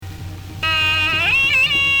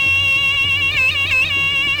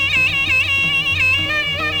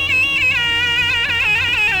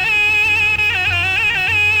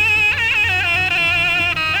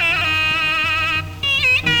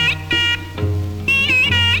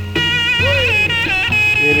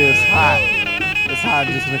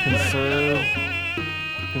just gonna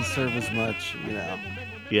conserve as much,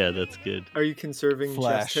 Yeah, that's good. Are you conserving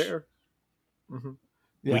Flesh. chest hair? Mm-hmm.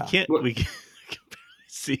 Yeah, We can't barely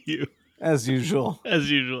see you as usual. as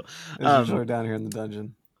usual. We're down here in the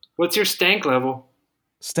dungeon. What's your stank level?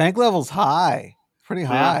 Stank level's high, pretty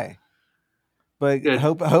high, but Good.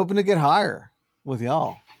 hoping to get higher with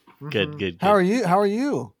y'all. Good. How are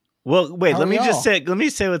you? Well, wait. How Let are me y'all? just say. Let me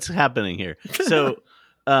say what's happening here. So,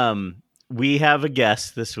 we have a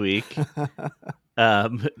guest this week,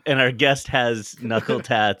 and our guest has knuckle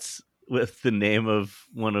tats with the name of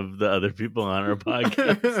one of the other people on our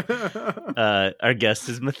podcast. Our guest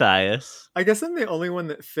is Matthias. I guess I'm the only one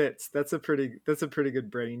that fits. That's a pretty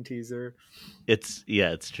good brain teaser. It's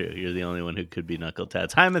true. You're the only one who could be knuckle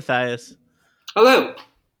tats. Hi, Matthias. Hello.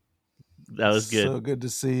 That was good. So good to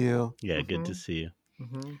see you. Yeah, good to see you.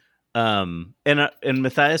 Mm-hmm. And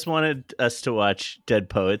Matthias wanted us to watch Dead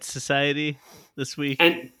Poets Society this week,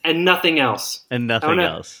 And nothing else. and nothing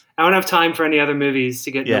else. I don't have time for any other movies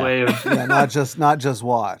to get in the way of. Yeah, not just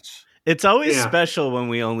watch. It's always Yeah. special when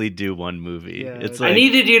we only do one movie. Yeah, It's I like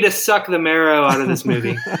needed you to suck the marrow out of this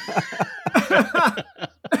movie.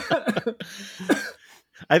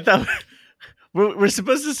 I thought we're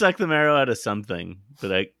supposed to suck the marrow out of something,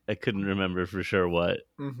 but I couldn't remember for sure what.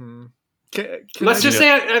 Mm-hmm. Let's just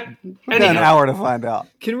say. We got an Anyhow, hour to find out.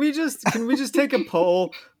 Can we just take a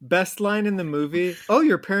poll? Best line in the movie? Oh,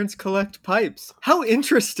 your parents collect pipes. How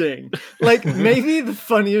interesting! Like maybe the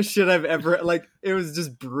funniest shit I've ever. Like it was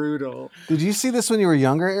just brutal. Did you see this when you were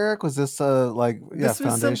younger, Eric? Was this This was something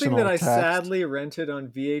foundational that I text? sadly rented on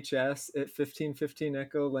VHS at 1515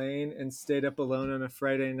 Echo Lane and stayed up alone on a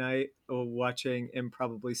Friday night watching and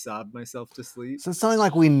probably sobbed myself to sleep. So it's something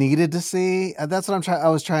like we needed to see. That's what I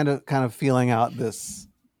was trying to kind of feeling out this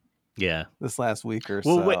last week or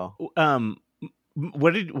Well, so.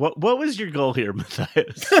 wait, what was your goal here,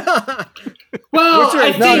 Matthias? well,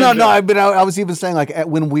 I think No. But I was even saying like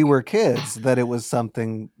when we were kids that it was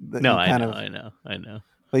something that No, you kind I know.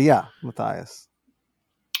 But yeah, Matthias.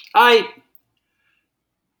 I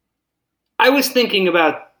was thinking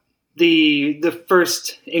about the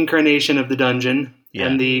first incarnation of the dungeon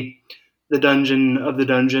and the dungeon of the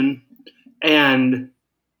dungeon, and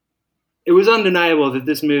it was undeniable that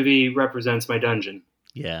this movie represents my dungeon.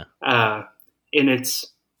 Yeah. In its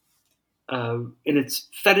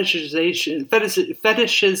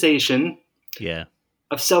fetishization Yeah.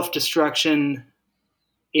 of self-destruction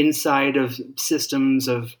inside of systems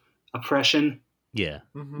of oppression Yeah.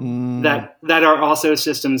 Mm-hmm. that are also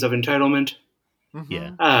systems of entitlement. Mm-hmm.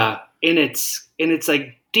 Yeah. In its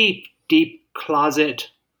like deep closet,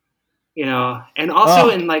 and also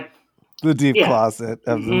in like The deep Yeah. closet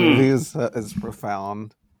of the movie is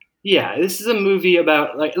profound. yeah, this is a movie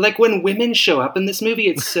about like when women show up in this movie,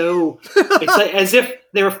 it's like as if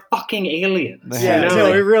they were fucking aliens. They Yeah, had to. no,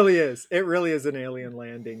 Like, it really is. It really is an alien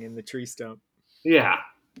landing in the tree stump. yeah,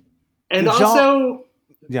 and Did y'all- also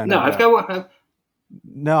Yeah, no, I've got one.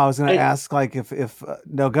 No, I was going to I- ask like if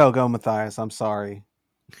no, go Matthias. I'm sorry.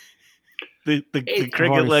 The I've cricket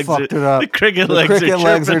already legs. fucked it up. The cricket The legs. cricket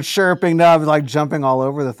legs chirping. are chirping now. I'm like jumping all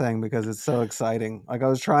over the thing because it's so exciting. Like I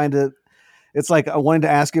was trying to. It's like I wanted to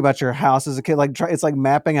ask you about your house as a kid. Like it's like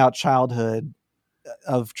mapping out childhood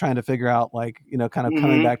of trying to figure out like kind of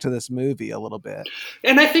coming Mhm. back to this movie a little bit.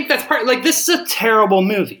 And I think that's part. Like this is a terrible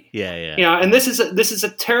movie. Yeah. And this is a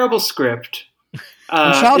terrible script.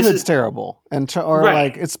 And this childhood's is- terrible, and Right.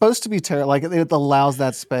 like it's supposed to be terrible. Like it allows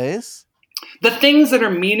that space. The things that are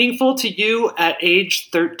meaningful to you at age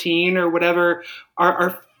 13 or whatever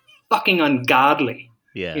are fucking ungodly.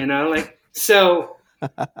 Yeah. Like so.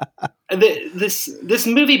 This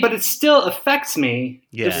movie, but it still affects me,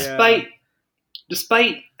 Yeah.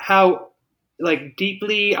 despite how like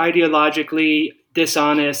deeply ideologically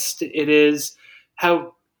dishonest it is,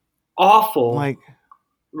 how awful Like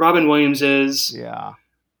Robin Williams is, yeah,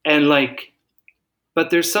 and like, but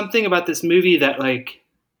there's something about this movie that like.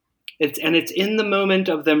 It's in the moment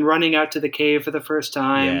of them running out to the cave for the first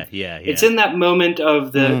time. Yeah. It's in that moment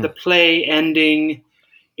of the play ending.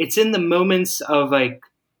 It's in the moments of like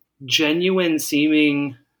genuine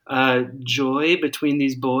seeming joy between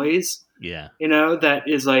these boys. Yeah. That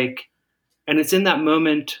is like, and it's in that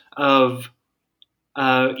moment of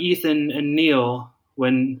Ethan and Neil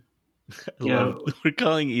when We're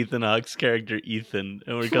calling Ethan Hawke's character Ethan,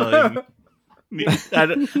 and we're calling. I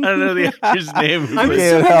don't know the actor's name. I'm but-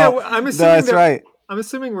 assuming help. that, I'm No, assuming that's that- right. I'm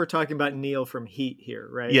assuming we're talking about Neil from Heat here,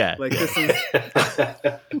 right? Yeah. Like this is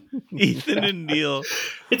Ethan and Neil.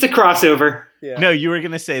 it's a crossover. yeah. No, you were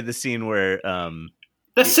gonna say the scene where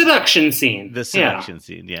The seduction scene. the seduction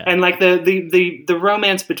scene. Yeah. And like the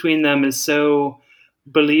romance between them is so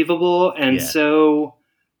believable and Yeah. so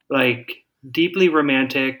like deeply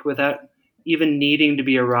romantic without even needing to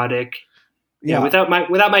be erotic. Yeah, without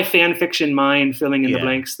my fan fiction mind filling in the Yeah.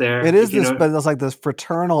 blanks there. it is you this, know. but it's like this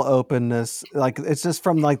fraternal openness. Like it's just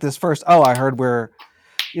from like this first. Oh, I heard where,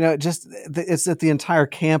 it's that the entire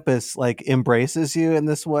campus like embraces you in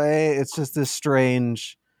this way. It's just this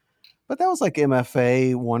strange, but that was like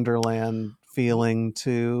MFA Wonderland feeling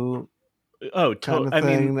too, Oh, kind of I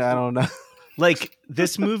thing. mean, I don't know. like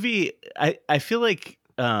this movie, I feel like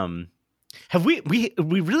have we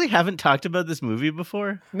really haven't talked about this movie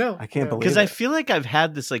before? No, I can't believe Because it. I feel like I've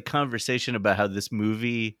had this like conversation about how this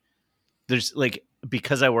movie, there's like,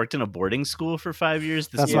 because I worked in a boarding school for 5 years,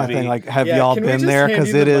 this That's movie, my thing. Like, have Yeah, y'all can we been just there? hand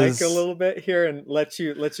Because you it the is mic a little bit here and let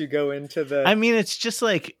you go into the. I mean, it's just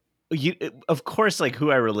like, of course, like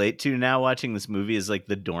who I relate to now watching this movie is like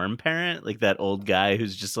the dorm parent, like that old guy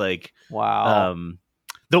who's just like, wow.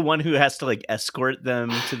 the one who has to like escort them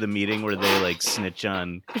to the meeting where they like snitch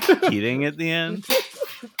on Keating at the end.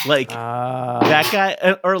 Like that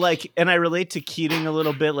guy, or like, and I relate to Keating a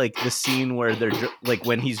little bit, like the scene where they're like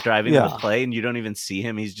when he's driving to Yeah. the play and you don't even see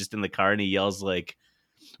him, he's just in the car and he yells like,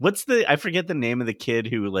 I forget the name of the kid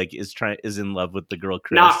who like is in love with the girl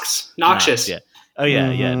Chris. Noxious. Yeah. Oh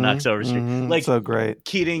yeah, yeah. Mhm, Knocks over street. Like so great.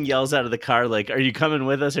 Keating yells out of the car like, "Are you coming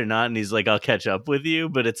with us or not?" And he's like, "I'll catch up with you."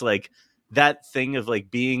 But it's like that thing of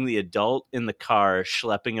like being the adult in the car,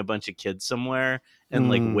 schlepping a bunch of kids somewhere and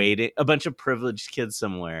like waiting, a bunch of privileged kids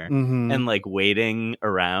somewhere, and like waiting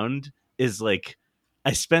around is like,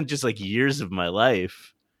 I spent just like years of my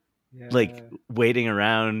life like waiting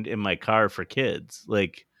around in my car for kids.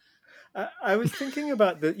 Like, I was thinking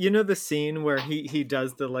about the scene where he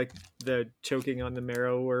does the choking on the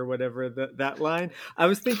marrow or whatever that line. I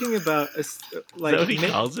was thinking about like is that what he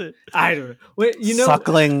calls it? I don't know. Wait,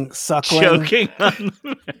 suckling, Choking on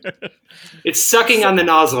the marrow. It's sucking on the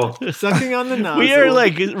nozzle. sucking on the nozzle. We are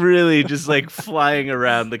like really just like flying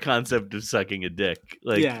around the concept of sucking a dick.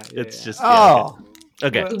 Like, it's just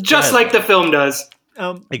okay. Well, Just like the film does.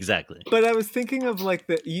 Exactly. But I was thinking of like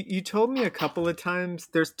you told me a couple of times.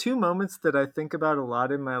 There's two moments that I think about a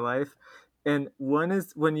lot in my life, and one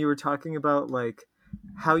is when you were talking about like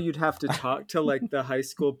how you'd have to talk to like the high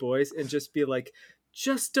school boys and just be like,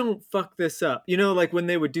 just don't fuck this up. Like when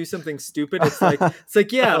they would do something stupid, it's like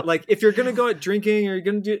like if you're gonna go out drinking or you're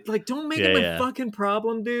gonna do like, don't make it my fucking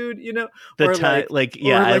problem, dude. The time,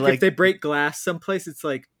 if they break glass someplace, it's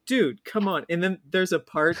like, dude, come on. And then there's a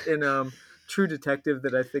part in True Detective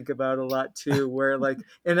that I think about a lot too, where like,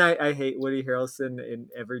 and I hate Woody Harrelson in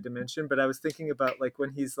every dimension, but I was thinking about like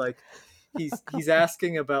when he's like, he's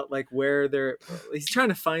asking about like where he's trying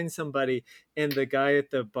to find somebody, and the guy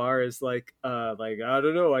at the bar is like I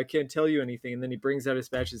don't know, I can't tell you anything, and then he brings out his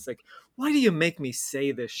badge. It's like, why do you make me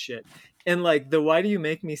say this shit? And like the why do you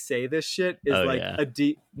make me say this shit is a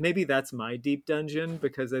deep, maybe that's my deep dungeon,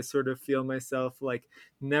 because I sort of feel myself like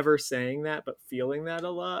never saying that but feeling that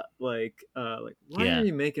a lot, like why are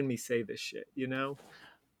you making me say this shit,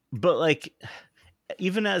 But like,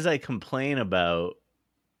 even as I complain about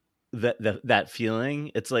that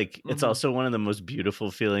feeling, it's like it's also one of the most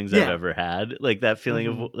beautiful feelings I've ever had. Like that feeling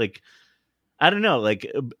of like, I don't know, like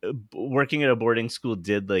working at a boarding school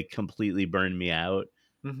did like completely burn me out.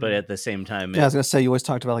 But at the same time, I was gonna say, you always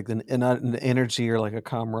talked about like an energy or like a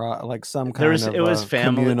camaraderie, like some kind of it was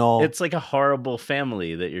family. Communal. It's like a horrible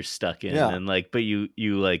family that you're stuck in, and like, but you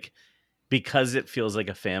like, because it feels like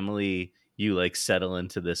a family, you like settle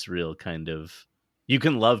into this real kind of, you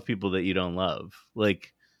can love people that you don't love.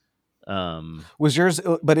 Like, was yours,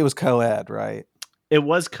 but it was co-ed, right? It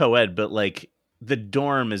was co-ed, but like the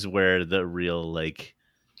dorm is where the real like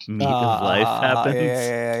meat of life happens.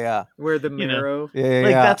 Yeah. Where the marrow,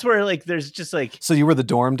 that's where like there's just like. So you were the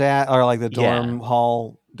dorm dad, or like the dorm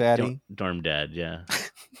hall daddy? Dorm dad, yeah.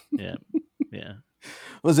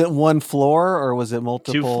 Was it one floor or was it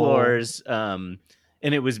multiple? 2 floors. And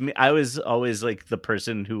it was me. I was always like the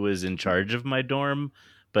person who was in charge of my dorm,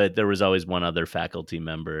 but there was always one other faculty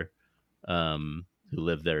member who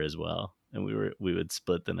lived there as well, and we would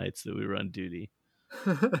split the nights that we were on duty.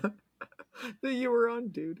 That you were on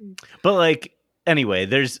duty. But like, anyway,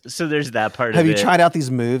 there's that part. Have of you it. tried out these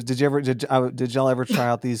moves? Did y'all ever try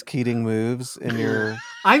out these Keating moves in your?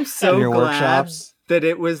 I'm so in your glad workshops? that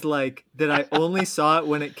it was like that. I only saw it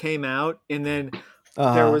when it came out, and then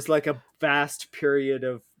there was like a vast period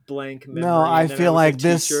of blank memory. No, I feel like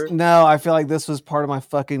this. No, I feel like this was part of my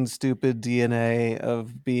fucking stupid DNA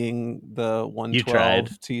of being the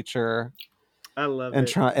 112 teacher. I love and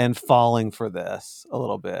it. and falling for this a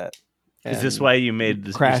little bit. Is this why you made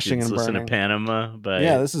this crashing and and listen burning to Panama? By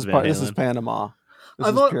this is Van this is Halen? Panama.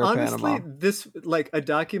 This is pure honestly, Panama. this like a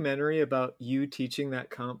documentary about you teaching that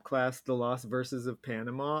comp class, The Lost Verses of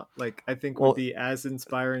Panama, like I think Well, would be as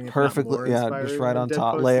inspiring, if not Perfectly, more yeah, just inspiring right than on Dead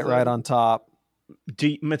top. Poet Lay it right Society. on top.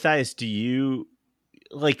 Matthias, do you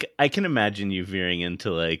like? I can imagine you veering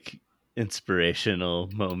into like inspirational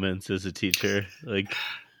moments as a teacher. Like,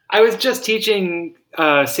 I was just teaching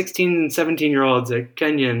 16 and 17-year-olds at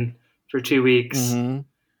Kenyon for 2 weeks Mhm.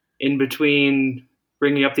 in between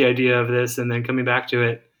bringing up the idea of this and then coming back to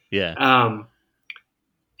it. yeah,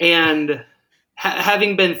 And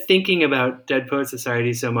having been thinking about Dead Poet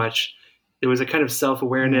Society so much, there was a kind of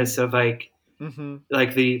self-awareness of like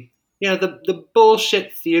the the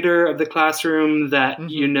bullshit theater of the classroom that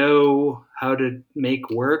you know how to make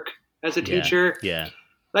work as a teacher. yeah,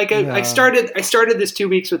 Like Yeah. I started this 2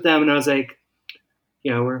 weeks with them, and I was like,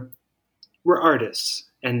 we're artists,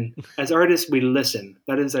 and as artists we listen.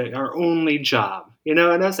 That is our only job, And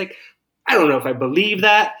I was like, I don't know if I believe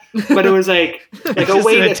that, but it was like it's a just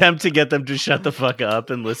way an to attempt to get them to shut the fuck up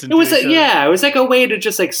and listen. It was to each other. it was like a way to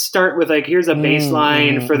just like start with like, here's a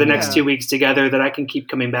baseline for the next Yeah. 2 weeks together that I can keep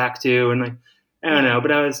coming back to, and like I don't know,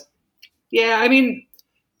 but I was I mean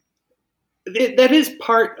that is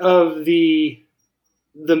part of the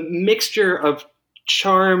mixture of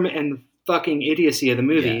charm and fucking idiocy of the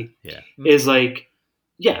movie. Yeah. Is like,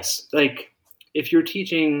 yes, like if you're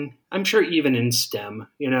teaching, I'm sure even in STEM,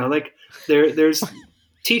 like there's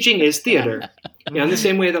teaching is theater. In the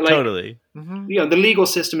same way that like Totally. the legal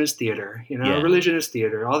system is theater, Yeah. religion is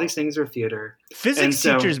theater. All these things are theater. Physics And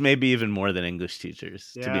so- teachers maybe even more than English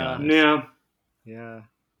teachers, to be Yeah. honest. Yeah. Yeah.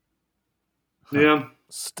 Yeah.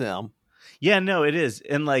 STEM. Yeah, no, it is.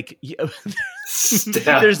 And like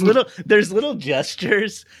Step. there's little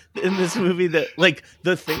gestures in this movie that like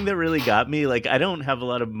the thing that really got me, like I don't have a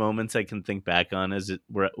lot of moments I can think back on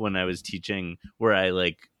when I was teaching where I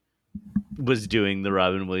like was doing the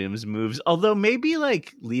Robin Williams moves, although maybe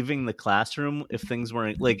like leaving the classroom if things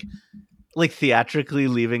weren't like theatrically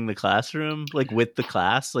leaving the classroom like with the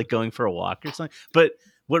class, like going for a walk or something. But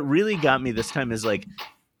what really got me this time is like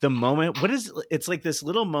the moment, it's like this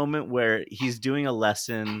little moment where he's doing a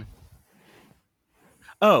lesson.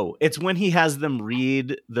 Oh, it's when he has them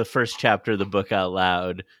read the first chapter of the book out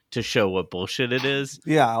loud to show what bullshit it is.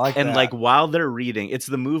 Yeah, I like And that. like while they're reading, it's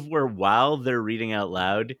the move where while they're reading out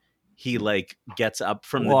loud, he like gets up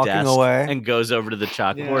from Walking the desk away. and goes over to the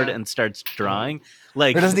chalkboard Yeah. and starts drawing.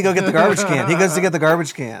 Like, Or doesn't he go get the garbage can? He goes to get the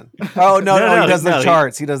garbage can. Oh no, No, he does the no,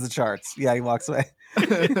 charts. He does the charts. Yeah, he walks away.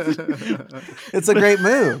 It's a great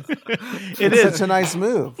move. it It's is. such a nice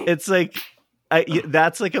move. It's like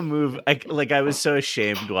that's like a move. I was so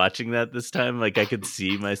ashamed watching that this time. Like I could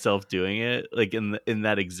see myself doing it, like in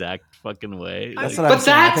that exact fucking way. That's Like, what I'm But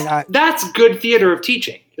saying. I think that's good theater of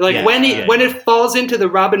teaching. Like Yeah, when yeah, it falls into the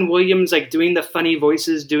Robin Williams like doing the funny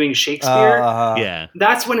voices doing Shakespeare, yeah,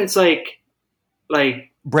 that's when it's like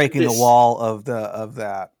breaking the this- wall of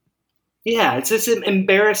that. yeah, it's this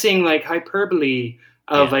embarrassing like hyperbole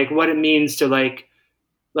of Yeah. like what it means to like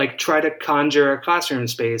try to conjure a classroom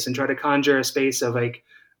space and try to conjure a space of like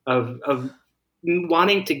of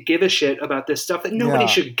wanting to give a shit about this stuff that nobody Yeah.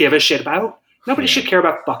 should give a shit about. Nobody Yeah. should care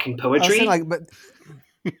about fucking I was poetry. saying,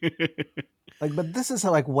 but this is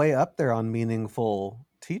like way up there on meaningful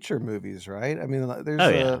teacher movies, right? I mean,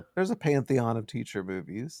 there's a pantheon of teacher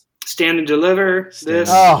movies. Stand and Deliver. Stand This.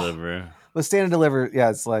 and Oh. Deliver. But Stand and Deliver, yeah,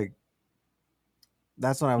 it's like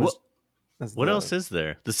that's when I was. What else is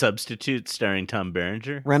there? The Substitute, starring Tom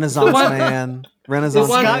Berenger. Renaissance one- Man? Renaissance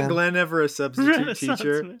one- Scott Man. Glenn ever a substitute Renaissance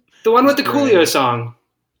teacher? Man. The one with the That's Coolio great. song.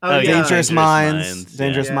 Oh, yeah. Dangerous Dangerous Minds. Minds,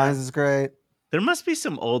 Dangerous yeah. Minds is great. There must be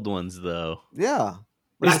some old ones though. Yeah.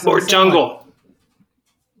 Blackboard Jungle.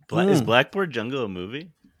 Is Hmm. Blackboard Jungle a movie?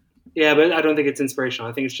 Yeah, but I don't think it's inspirational.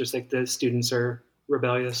 I think it's just like the students are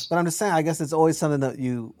rebellious. But I'm just saying, I guess it's always something that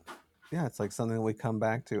it's like something that we come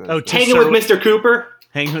back to. Oh, As Hanging with Mr. Cooper.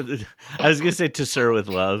 Hang with. I was gonna say To Sir with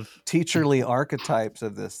Love. teacherly archetypes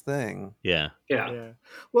of this thing. Yeah. Yeah. Yeah.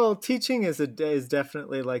 Well, teaching is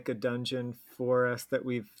definitely like a dungeon for us that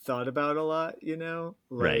we've thought about a lot,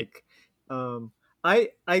 Right. I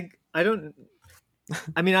don't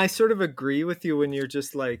I mean, I sort of agree with you when you're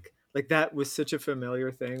just like that was such a familiar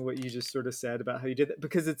thing what you just sort of said about how you did that,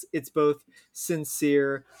 because it's both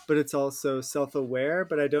sincere but it's also self-aware,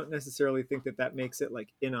 but I don't necessarily think that makes it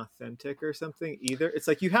like inauthentic or something either. It's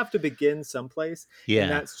like you have to begin someplace, Yeah.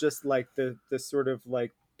 and that's just like the sort of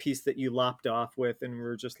like piece that you lopped off with and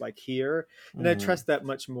we're just like here, and I Mhm. trust that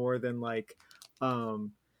much more than like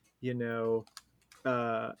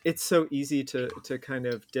it's so easy to kind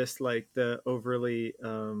of dislike the overly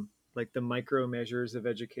like the micro measures of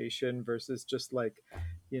education versus just like,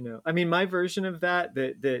 I mean, my version of that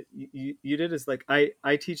you did is like,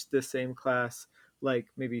 I teach the same class like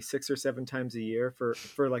maybe 6 or 7 times a year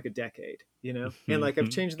for like a decade, and like I've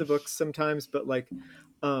changed the books sometimes, but like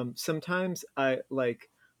sometimes I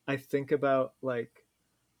think about like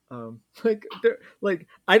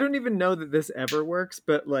I don't even know that this ever works,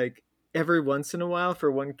 but like every once in a while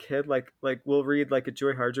for one kid, like we'll read like a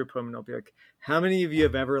Joy Harjo poem and I'll be like, how many of you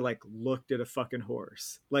have ever like looked at a fucking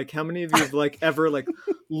horse? Like how many of you have like ever like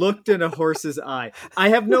looked in a horse's eye? I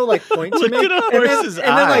have no like point to Look make. at a horse's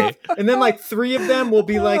eye. And then like 3 of them will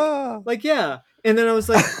be like yeah. And then I was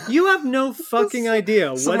like, you have no fucking idea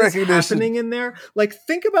what is happening in there. Like,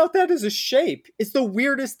 think about that as a shape. It's the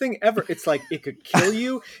weirdest thing ever. It's like, it could kill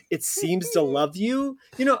you. It seems to love you.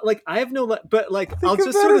 Like, I have no, but like, I'll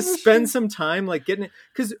just sort of spend some time like getting it.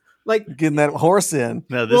 Because like getting that horse in.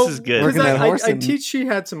 No, this is good. Because I teach She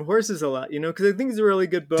Had Some Horses a lot, because I think it's a really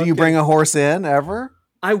good book. Do you bring a horse in ever?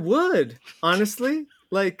 I would, honestly.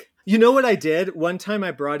 Like, you know what I did? One time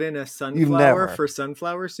I brought in a sunflower for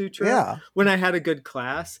Sunflower Sutra. Yeah. When I had a good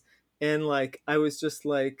class, and like I was just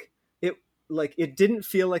like it didn't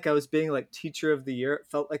feel like I was being like teacher of the year. It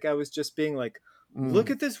felt like I was just being like,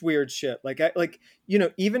 look at this weird shit. Like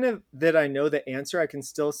even if that I know the answer, I can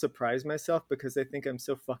still surprise myself because I think I'm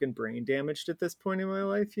so fucking brain damaged at this point in my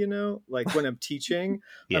life. Like when I'm teaching,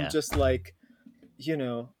 I'm just like,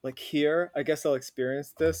 like here, I guess I'll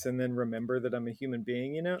experience this and then remember that I'm a human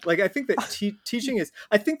being, Like, I think that teaching is,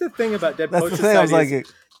 I think the thing about Dead Poets Society I was like,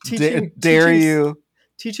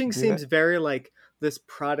 teaching seems very like this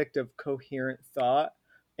product of coherent thought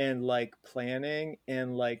and like planning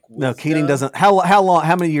and like wisdom. No, Keating doesn't.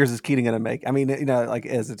 How many years is Keating going to make? I mean, like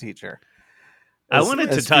as a teacher. I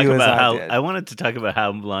wanted to talk about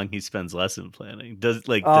how long he spends lesson planning. Does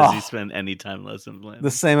he spend any time lesson planning?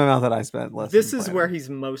 The same amount that I spent lesson This planning. is where he's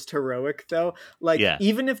most heroic, though. Like,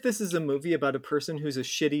 even if this is a movie about a person who's a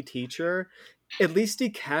shitty teacher, at least he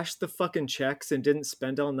cashed the fucking checks and didn't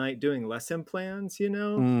spend all night doing lesson plans.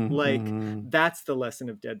 Like that's the lesson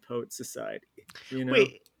of Dead Poets Society.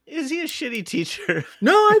 Wait. Is he a shitty teacher?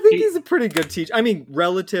 No, I think he's a pretty good teacher. I mean,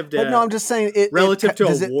 relative to. But no, I'm just saying. To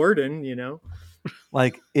a warden,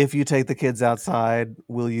 Like, if you take the kids outside,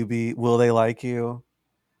 will they like you?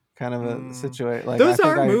 Kind of a situation. Like, those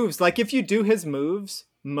are moves. Like, if you do his moves,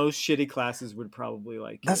 most shitty classes would probably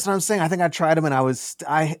like you. That's what I'm saying. I think I tried them and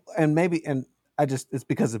it's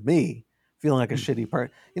because of me feeling like a shitty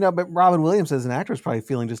part. But Robin Williams as an actor is probably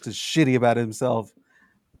feeling just as shitty about himself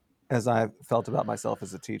as I felt about myself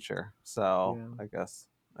as a teacher. So I guess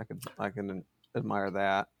I can admire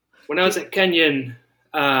that. When I was at Kenyon,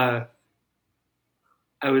 one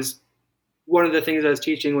of the things I was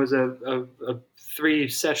teaching was a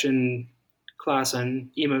 3-session class on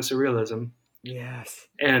emo surrealism. Yes.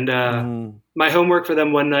 And my homework for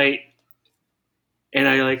them one night, and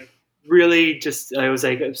I like really I was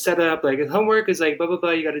like set up like homework is like blah blah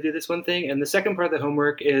blah. You got to do this one thing, and the second part of the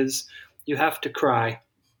homework is you have to cry.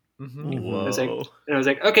 Whoa. I was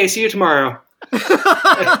like, okay, see you tomorrow.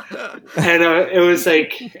 And it was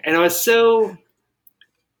like, and I was so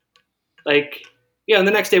like. Yeah, and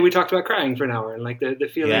the next day we talked about crying for an hour and like the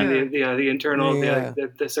feeling, the internal,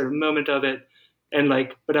 the sort of moment of it, and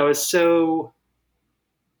like, but I was so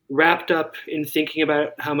wrapped up in thinking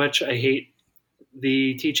about how much I hate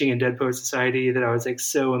the teaching in Dead Poets Society that I was like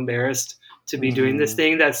so embarrassed to be doing this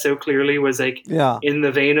thing that so clearly was like in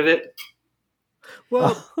the vein of it.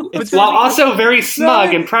 Well, while also very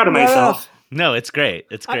smug and proud of myself. No, it's great.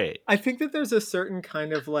 It's great. I think that there's a certain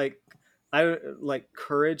kind of like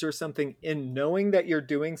courage or something in knowing that you're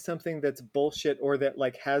doing something that's bullshit or that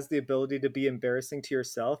like has the ability to be embarrassing to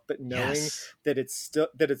yourself, but knowing that it's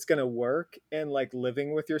going to work and like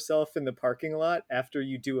living with yourself in the parking lot after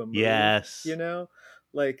you do a move, I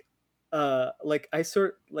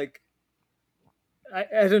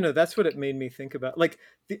don't know. That's what it made me think about. Like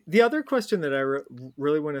the other question that I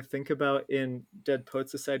really want to think about in Dead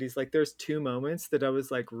Poets Society is like, there's 2 moments that I was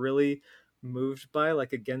like really moved by,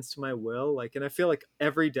 like against my will, like, and I feel like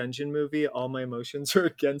every dungeon movie, all my emotions are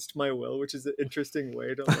against my will, which is an interesting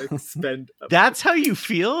way to like spend. That's how you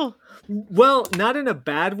feel? Well, not in a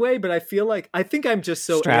bad way, but I think I'm just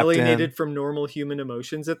so alienated from normal human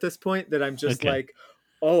emotions at this point that I'm just like,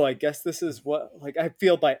 oh, I guess this is what like I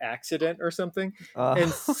feel by accident or something.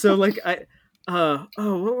 And so like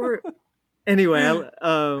anyway,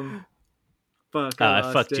 fuck,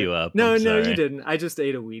 I fucked you up. No, you didn't. I just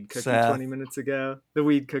ate a weed cookie 20 minutes ago. The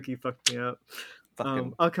weed cookie fucked me up.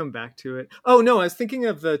 I'll come back to it. Oh no, I was thinking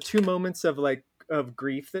of the 2 moments of like of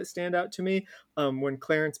grief that stand out to me. When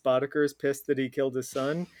Clarence Boddicker is pissed that he killed his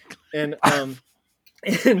son, and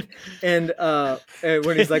and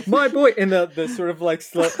when he's like, my boy, and the sort of like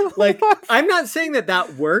slow, like, I'm not saying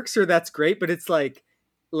that works or that's great, but it's like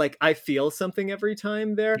I feel something every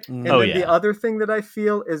time there. And Oh, then yeah. the other thing that I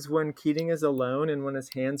feel is when Keating is alone and when his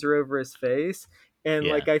hands are over his face. And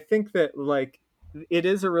Yeah. like, I think that like it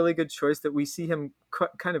is a really good choice that we see him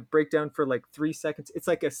kind of break down for like 3 seconds. It's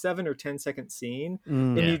like a 7 or 10 second scene.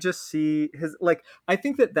 And Yeah. you just see his, like, I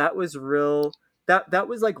think that was real. That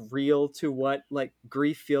was like real to what like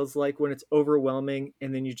grief feels like when it's overwhelming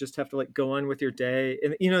and then you just have to like go on with your day.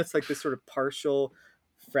 And you know, it's like this sort of partial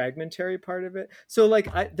fragmentary part of it. So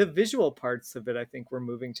like the visual parts of it, I think, were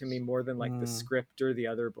moving to me more than like the script or the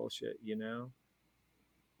other bullshit, you know?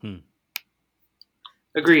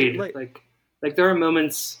 Agreed. Like there are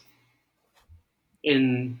moments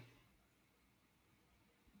in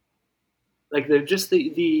like they're just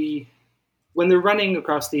the when they're running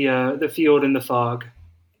across the field in the fog,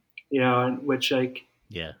 you know, which like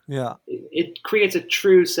Yeah. it creates a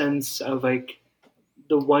true sense of like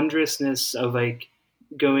the wondrousness of like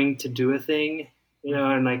going to do a thing, you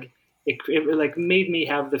know, and like it like made me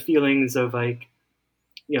have the feelings of like,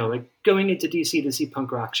 you know, like going into DC to see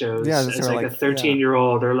punk rock shows as like a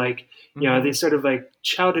 13-year-old, or like, you know, these sort of like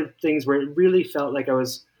childhood things where it really felt like I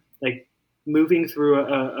was like moving through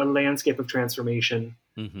a landscape of transformation,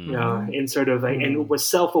 you know, and sort of like, and was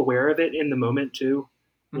self-aware of it in the moment too,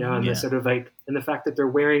 you know, and the sort of like, and the fact that they're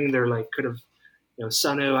wearing their like kind of, you know,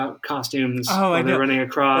 Sano out costumes when they're running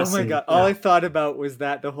across. Oh my God. All I thought about was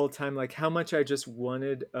that the whole time, like how much I just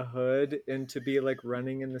wanted a hood and to be like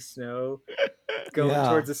running in the snow, going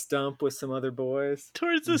towards a stump with some other boys.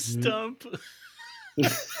 Towards a stump. I'm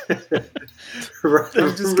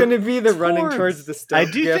just gonna be the running towards the stump.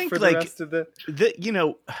 I do think for like the rest of the you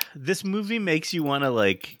know, this movie makes you want to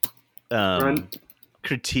like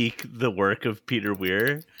critique the work of Peter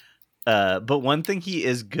Weir. But one thing he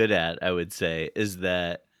is good at, I would say, is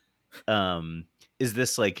that is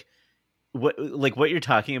this like what you're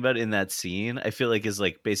talking about in that scene, I feel like is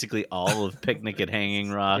like basically all of Picnic at Hanging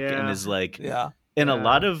Rock and is like and a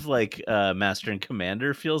lot of like Master and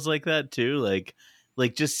Commander feels like that too, like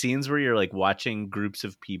just scenes where you're like watching groups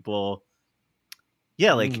of people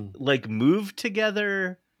like move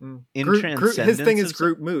together in transcendence. His thing is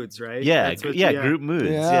group moods, right? Group moods.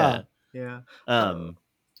 Yeah.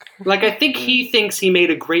 Like I think he thinks he made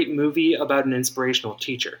a great movie about an inspirational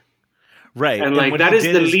teacher. Right. And like that is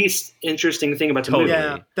the least interesting thing about the movie.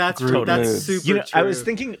 Yeah, that's super you know, true. I was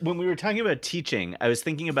thinking when we were talking about teaching, I was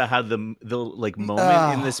thinking about how the like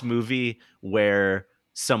moment in this movie where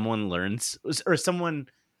someone learns or someone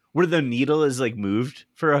where the needle is like moved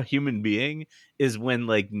for a human being is when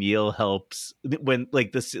like Neil helps when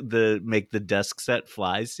like the make the desk set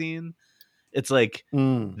fly scene. It's like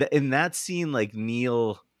in that scene, like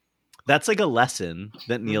Neil, that's like a lesson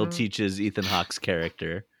that Neil teaches Ethan Hawke's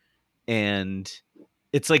character. And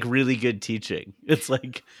it's like really good teaching. It's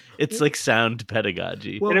like sound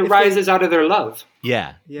pedagogy. Well, and it rises out of their love.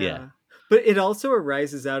 Yeah. But it also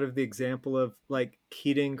arises out of the example of like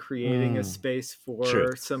Keating creating a space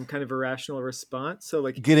for some kind of irrational response. So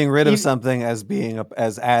like getting rid of something as being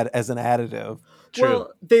as an additive.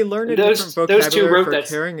 Well, they learn a different vocabulary for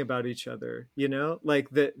caring about each other. You know, like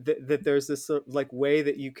that there's this like way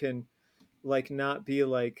that you can like not be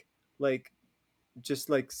like just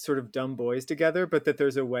like sort of dumb boys together, but that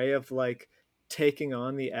there's a way of like taking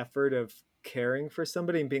on the effort of caring for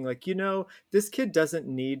somebody and being like, you know, this kid doesn't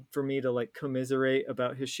need for me to like commiserate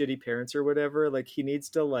about his shitty parents or whatever. Like he needs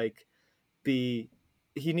to like he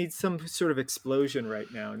needs some sort of explosion right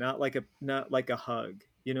now, not like a hug.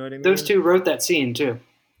 You know what I mean? Those two wrote that scene too.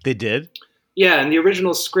 They did? Yeah, in the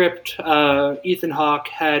original script, Ethan Hawke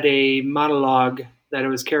had a monologue that it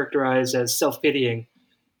was characterized as self-pitying.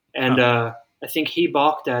 And I think he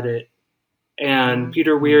balked at it. And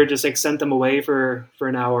Peter Weir just like sent them away for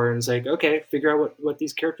an hour and was like, okay, figure out what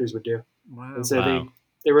these characters would do. Wow. And so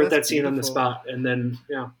they wrote that scene on the spot. And then,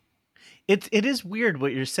 it is weird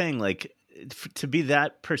what you're saying, like to be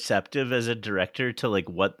that perceptive as a director to like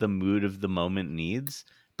what the mood of the moment needs,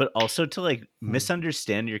 but also to like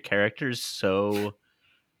misunderstand your characters. So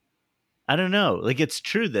I don't know, like it's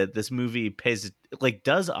true that this movie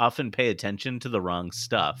does often pay attention to the wrong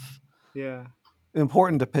stuff. Yeah.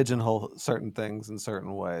 Important to pigeonhole certain things in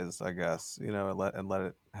certain ways, I guess, you know, and let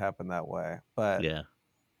it happen that way. But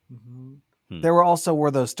there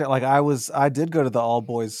were those like I did go to the all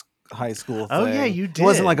boys high school thing. Oh yeah, you did. It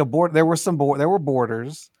wasn't like a board. There were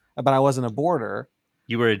boarders, but I wasn't a boarder.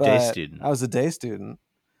 You were a day student. I was a day student.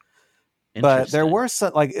 But there Interesting. were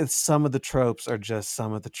some, like, it's some of the tropes are just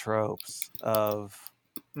some of the tropes of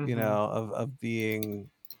you know of being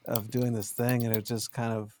of doing this thing, and it's just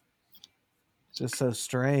kind of just so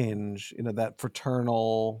strange, you know, that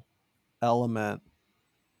fraternal element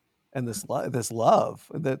and this love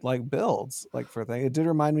that like builds like for a thing. It did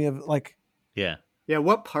remind me of like Yeah. Yeah,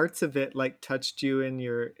 what parts of it like touched you in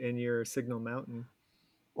your Signal Mountain?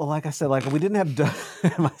 well, like I said, like we didn't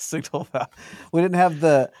have my signal we didn't have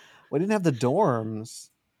the dorms,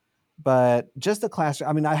 but just the classroom.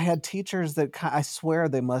 I mean, I had teachers that I swear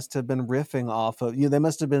they must have been riffing off of, you know, they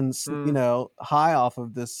must have been you know, high off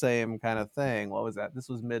of this same kind of thing. What was that? This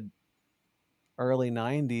was early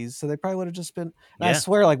 90s, so they probably would have just been, and I Yeah.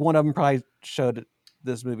 swear like one of them probably showed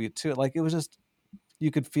this movie too. Like it was just, you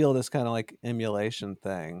could feel this kind of like emulation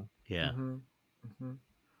thing. Yeah.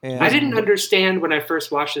 And I didn't understand when I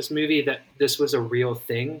first watched this movie that this was a real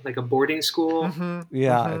thing, like a boarding school.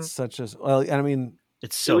 yeah, it's such a, well, I mean,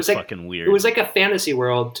 It's so was like- fucking weird. It was like a fantasy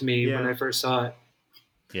world to me Yeah. when I first saw it.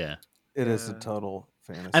 Yeah. it is a total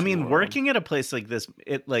fantasy I mean, world. working at a place like this,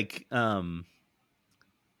 it like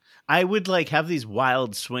I would like have these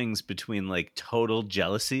wild swings between like total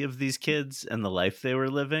jealousy of these kids and the life they were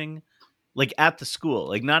living, like at the school,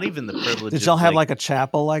 like not even the privilege. Did y'all have like a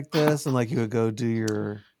chapel like this, and like you would go do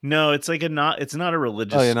your? No, it's like it's not a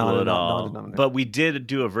religious Oh, yeah, school at all. non-denominational. But we did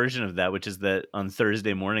do a version of that, which is that on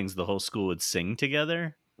Thursday mornings the whole school would sing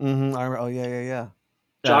together. Mm-hmm. Oh yeah.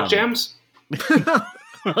 Jock jams?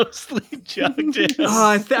 Mostly jock jams. Oh,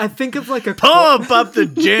 I think of like a Pump up the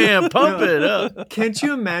jam, pump it up. Can't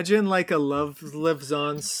you imagine like a Love Lives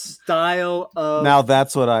On style of Now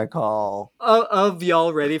that's what I call. Of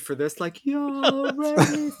y'all ready for this? Like y'all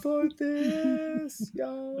ready for this?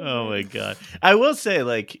 Y'all Oh my ready? god! I will say,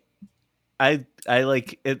 like, I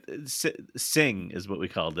like it. Sing is what we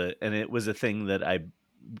called it, and it was a thing that I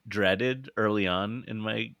dreaded early on in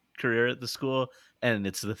my career at the school, and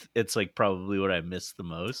it's like probably what I miss the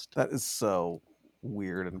most. That is so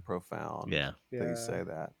weird and profound. Yeah, that you say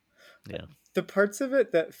that. Yeah. The parts of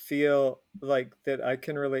it that feel like that I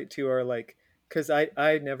can relate to are like, because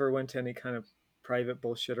I never went to any kind of private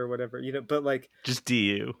bullshit or whatever, you know, but like just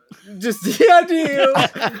DU. Yeah, DU.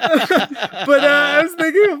 But I was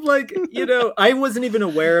thinking of like, you know, I wasn't even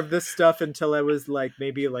aware of this stuff until I was like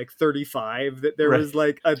maybe like 35, that there was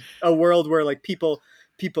like a world where like people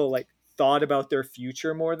like thought about their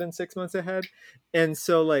future more than 6 months ahead. And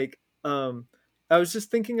so like I was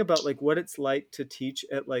just thinking about like what it's like to teach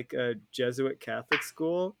at like a Jesuit Catholic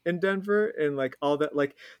school in Denver, and like all that,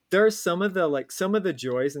 like there are some of the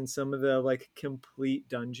joys and some of the like complete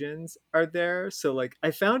dungeons are there. So like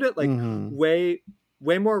I found it like way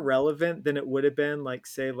more relevant than it would have been like,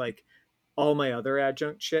 say, like all my other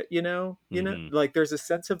adjunct shit, you know, like there's a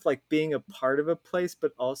sense of like being a part of a place,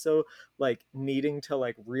 but also like needing to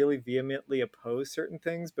like really vehemently oppose certain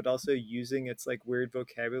things, but also using its like weird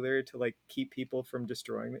vocabulary to like keep people from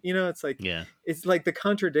destroying it. You know, it's like, it's like the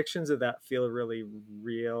contradictions of that feel really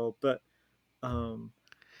real, but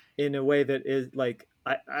in a way that is like,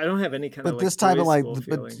 I don't have any kind of but like this type of like, feeling.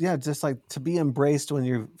 but yeah, just like to be embraced when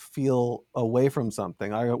you feel away from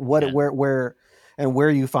something.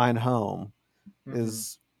 Where you find home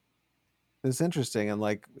is interesting, and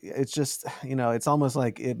like it's just, you know, it's almost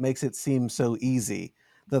like it makes it seem so easy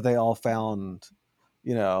that they all found,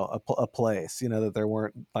 you know, a place, you know, that there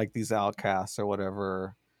weren't like these outcasts or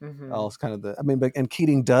whatever else kind of I mean, but and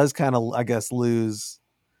Keating does kind of, I guess, lose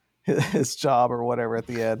his job or whatever at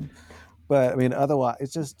the end, but I mean otherwise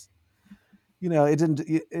it's just, you know,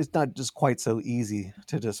 it's not just quite so easy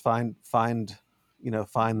to just find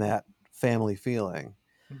that family feeling.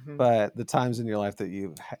 But the times in your life that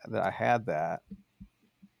I had that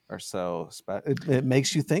are so special. It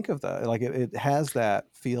makes you think of that, like it has that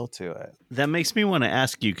feel to it. That makes me want to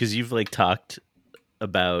ask you, because you've like talked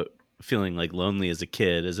about feeling like lonely as a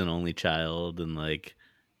kid, as an only child, and like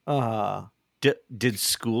did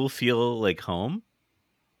school feel like home?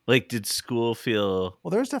 Like, did school feel...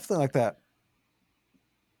 Well, there's definitely like that.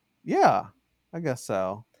 Yeah, I guess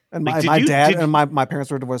so. And like, my dad and my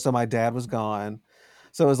parents were divorced, so my dad was gone.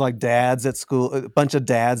 So it was like dads at school, a bunch of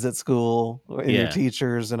dads at school, and your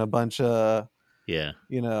teachers, and a bunch of you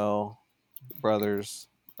know, brothers.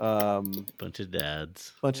 Bunch of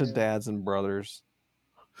dads and brothers.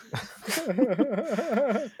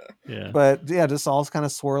 Yeah. But yeah, just all kind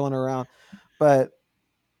of swirling around. But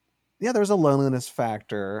yeah, there's a loneliness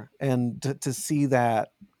factor, and to see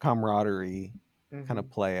that camaraderie kind of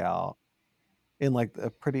play out in like a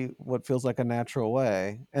pretty, what feels like a natural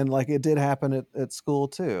way. And like it did happen at school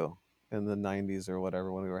too. in the 90s or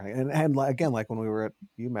whatever when we were and again, like when we were at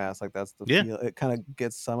UMass, like that's the Yeah. feel. It kind of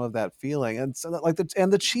gets some of that feeling, and so that, like the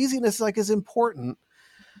cheesiness like is important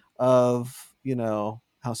of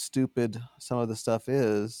how stupid some of the stuff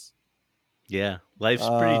is. Yeah, life's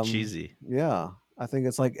pretty cheesy. Yeah, I think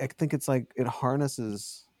it's like it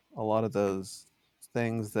harnesses a lot of those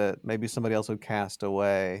things that maybe somebody else would cast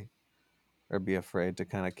away or be afraid to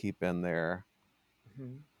kind of keep in there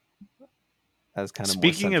as kind of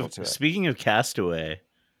more central to it. Speaking of Castaway,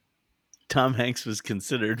 Tom Hanks was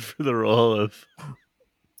considered for the role of,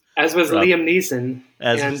 as was Liam Neeson.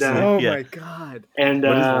 My god! And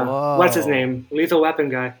what's his name? Lethal Weapon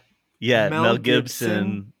guy. Yeah, Mel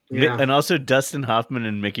Gibson. Yeah. And also Dustin Hoffman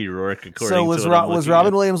and Mickey Rourke. According so was to what was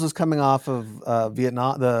Robin Williams was coming off of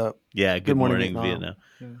Vietnam? Good Morning Vietnam.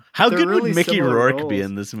 Yeah. How They're good really would Mickey similar Rourke roles. be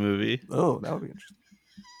in this movie? Oh, that would be interesting.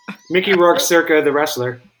 Mickey Rourke circa the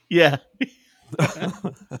wrestler. Yeah.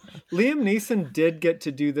 Liam Neeson did get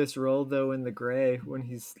to do this role though in The Gray when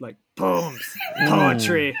he's like poems,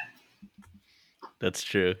 poetry. That's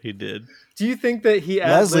true. He did. Do you think that he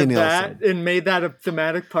Leslie ad-libbed that Nielsen. and made that a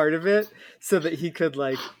thematic part of it so that he could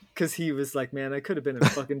because he was like, man, I could have been in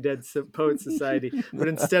fucking Dead Poet Society, but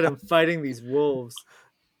instead I'm fighting these wolves,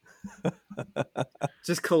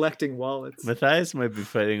 just collecting wallets. Matthias might be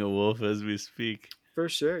fighting a wolf as we speak. For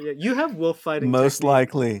sure, yeah. You have wolf fighting. Most technique.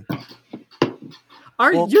 likely.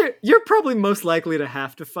 You're probably most likely to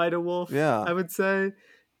have to fight a wolf. Yeah. I would say.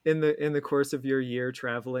 In the course of your year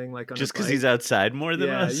traveling, like on Just because he's outside more than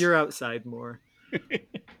us. You're outside more.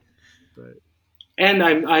 But And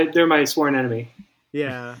they're my sworn enemy.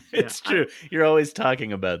 yeah, It's true. You're always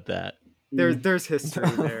talking about that. There's history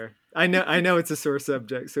there. I know it's a sore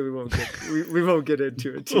subject, so we won't get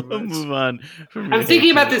into it too We'll much. move on. I'm thinking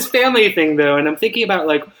about this family thing though, and I'm thinking about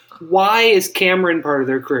like, why is Cameron part of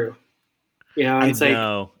their crew? I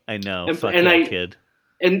know. Fuck that kid.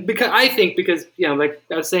 And because like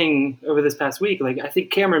I was saying over this past week, like I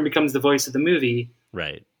think Cameron becomes the voice of the movie,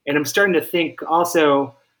 Right? And I'm starting to think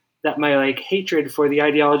also that my like hatred for the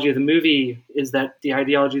ideology of the movie is that the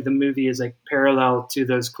ideology of the movie is like parallel to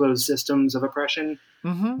those closed systems of oppression,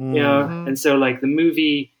 and so like the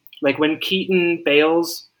movie, like when Keaton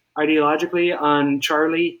bails ideologically on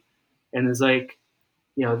Charlie, and is like,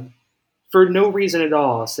 for no reason at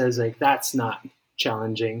all, says like that's not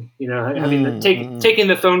challenging, taking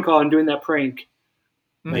the phone call and doing that prank.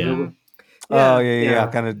 Kind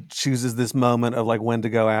of chooses this moment of like when to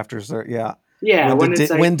go after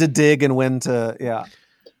when to dig and when to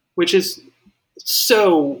which is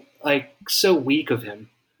so weak of him.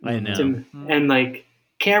 I know. And like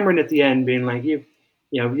Cameron at the end being like,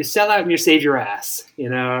 you sell out and you save your ass,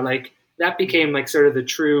 like that became like sort of the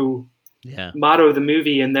true motto of the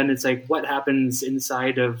movie. And then it's like what happens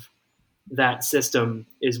inside of that system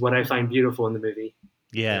is what I find beautiful in the movie.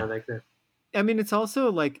 Yeah. Like that. I mean, it's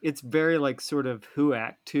also like, it's very like sort of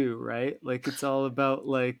HUAC too, right? Like it's all about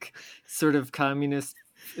like sort of communist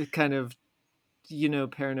kind of,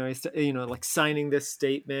 paranoia, like signing this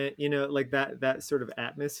statement, like that sort of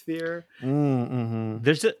atmosphere.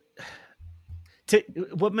 There's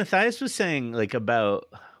what Matthias was saying, like about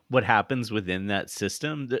what happens within that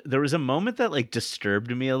system. There was a moment that like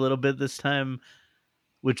disturbed me a little bit this time,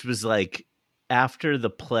 which was like after the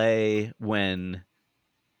play when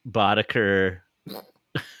Boddicker.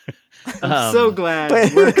 I'm so glad.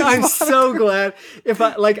 I'm so glad. If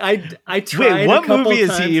I tried. Wait, what movie is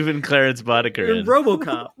times he even Clarence Boddicker in?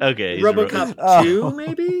 RoboCop. Okay, RoboCop 2,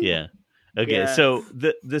 maybe. Yeah. Okay, so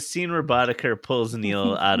the scene where Boddicker pulls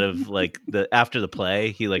Neil out of like after the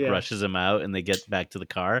play, he like rushes him out, and they get back to the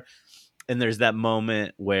car, and there's that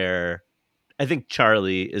moment where I think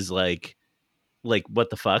Charlie is like what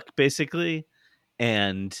the fuck, basically,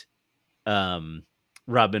 and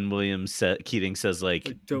Robin Williams Keating says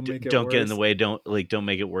like don't get in the way, don't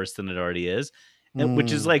make it worse than it already is, and,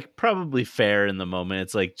 which is like probably fair in the moment.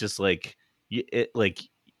 It's like just like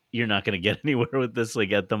you're not going to get anywhere with this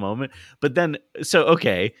like at the moment. But then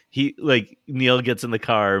he like Neil gets in the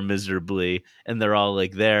car miserably, and they're all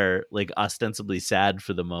like there like ostensibly sad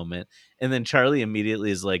for the moment, and then Charlie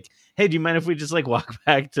immediately is like, hey, do you mind if we just like walk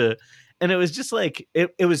back to. And it was just like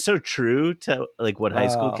it was so true to like what high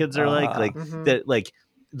school kids are like that, like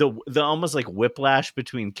the almost like whiplash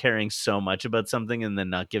between caring so much about something and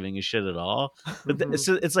then not giving a shit at all. But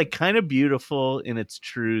so it's like kind of beautiful in its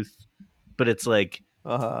truth, but it's like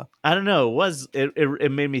I don't know.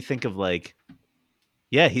 It made me think of like,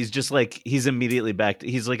 he's just like he's immediately back.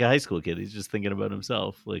 He's like a high school kid. He's just thinking about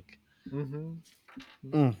himself. Like, and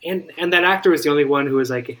that actor was the only one who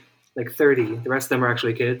was like 30. The rest of them are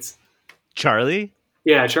actually kids. Charlie?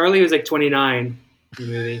 Yeah, Charlie was like 29 in the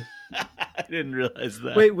movie. I didn't realize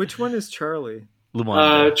that. Wait, which one is Charlie?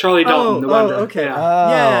 Luanda. Charlie Dalton. Okay.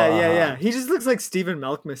 Yeah. Yeah. He just looks like Stephen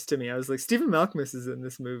Malkmus to me. I was like, Stephen Malkmus is in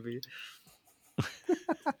this movie.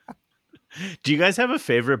 Do you guys have a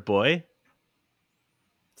favorite boy?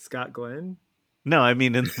 Scott Glenn? No, I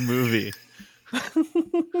mean in the movie.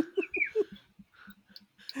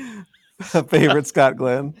 A favorite Scott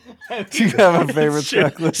Glenn? Do you have a favorite Sure,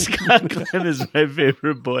 Scott Glenn? Scott Glenn is my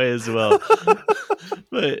favorite boy as well.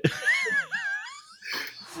 But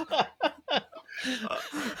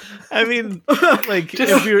I mean, like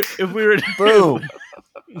if we were Boom.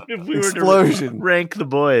 if we were Explosion. to rank the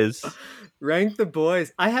boys, Rank the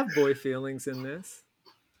boys. I have boy feelings in this.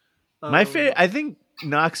 my favorite, I think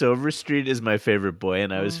Knox Overstreet is my favorite boy,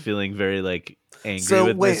 and I was feeling very like angry So,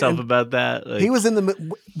 with wait, myself and about that. Like, He was in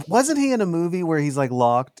the. Wasn't he in a movie where he's like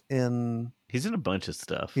locked in? he's in a bunch of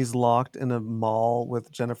stuff. He's locked in a mall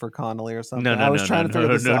with Jennifer Connelly or something. No, I was trying to figure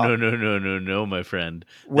this out. no, my friend.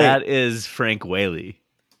 Wait. That is Frank Whaley.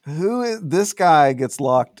 Who is this guy? Gets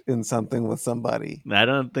locked in something with somebody. I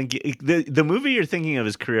don't think the movie you're thinking of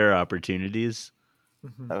is Career Opportunities,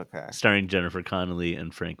 Okay, starring Jennifer Connelly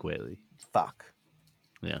and Frank Whaley. fuck.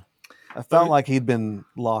 Yeah, I felt like he'd been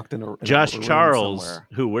locked in a Josh room Charles, somewhere.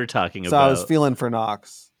 who we're talking So about, I was feeling for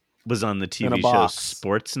Knox. was on the in TV a show box.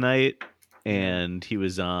 Sports Night, and he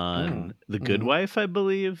was on The Good Mhm. Wife, I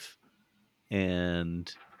believe,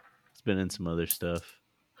 and it's been in some other stuff.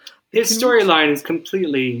 His storyline is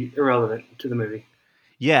completely irrelevant to the movie.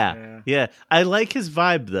 Yeah. I like his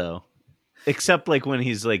vibe though, except like when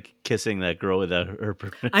he's like kissing that girl without her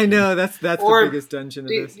permission. I know that's Or- the biggest dungeon of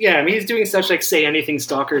this. Yeah, I mean, he's doing such like say anything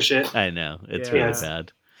stalker shit. I know it's Yeah. really Yes.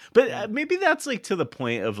 bad, but maybe that's like to the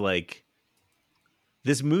point of like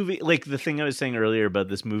this movie, like the thing I was saying earlier about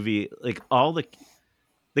this movie, like all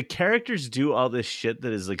the characters do all this shit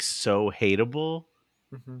that is like so hateable,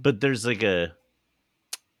 Mhm. but there's like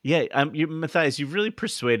Matthias, you've really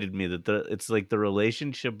persuaded me that it's like the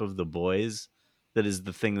relationship of the boys that is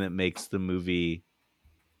the thing that makes the movie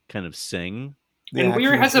kind of sing. The And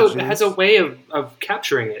Weir actors, has a way of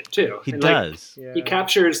capturing it too. He And, like, does. Yeah. he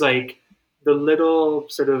captures like the little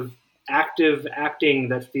sort of active acting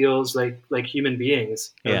that feels like human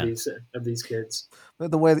beings Yeah. of these kids.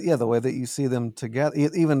 But the way that you see them together,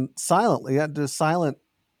 even silently, just silent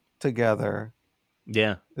together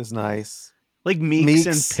Yeah. is nice. Like Meeks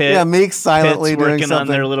and Pitt. yeah, Meeks silently Pitt's doing working something. on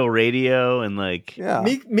their little radio and like yeah,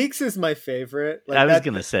 Meeks is my favorite. Like I was that-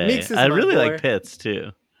 gonna say Meeks is I my really boy. like Pitts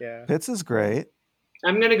too. Yeah. Pitts is great.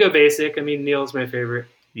 I'm gonna go basic. I mean, Neil's my favorite.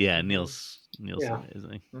 Yeah, Neil's Yeah.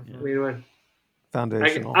 amazing. Mhm. Yeah. I mean,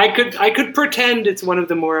 Foundational. I could pretend it's one of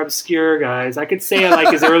the more obscure guys. I could say I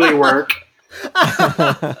like his early work,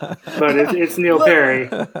 but it's Neil Look- Perry.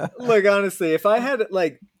 Look, honestly, if I had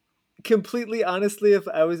like completely honestly, if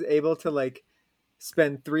I was able to like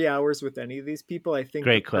spend 3 hours with any of these people, I think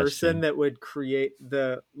Great the person question. that would create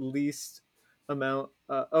the least amount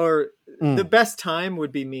or Mm. the best time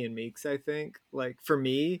would be me and Meeks. I think, like for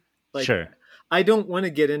me, like Sure. I don't want to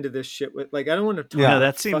get into this shit with like I don't want to talk Yeah. No,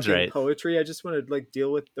 that seems fucking right. poetry. I just want to like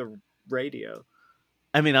deal with the radio.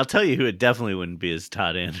 I mean, I'll tell you who it definitely wouldn't be is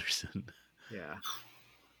Todd Anderson. Yeah.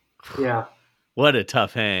 Yeah, What a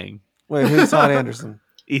tough hang. Wait, who's Todd Anderson?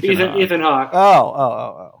 Ethan Hawke.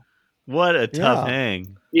 Oh. What a tough Yeah.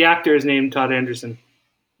 hang. The actor is named Todd Anderson.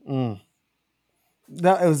 Mm.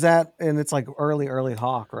 That it was that, and it's like early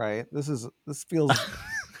Hawk, right? This feels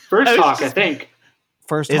First I was Hawk, I just- think.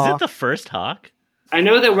 first Is Hawk. it the first Hawk? I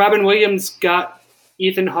know that Robin Williams got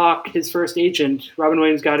Ethan Hawke his first agent. Robin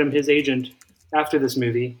Williams got him his agent after this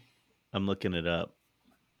movie. I'm looking it up.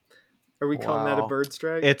 Are we calling that a Wow. bird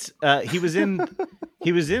strike? It's he was in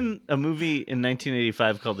a movie in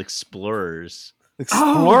 1985 called Explorers.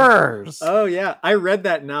 Explorers. Oh yeah, I read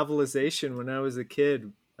that novelization when I was a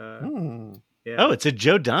kid. Hmm. Yeah. Oh, it's a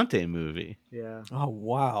Joe Dante movie. Yeah. Oh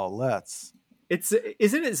wow, let's.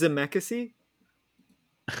 Isn't it Zemeckis?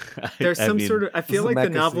 There's some sort of. I feel like the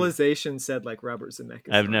Zemeckis-y. novelization said like Robert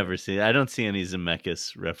Zemeckis. I've on never it. seen. I don't see any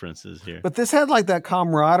Zemeckis references here. But this had like that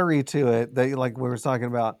camaraderie to it that like we were talking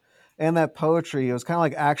about, and that poetry. It was kind of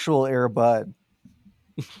like actual Air Bud.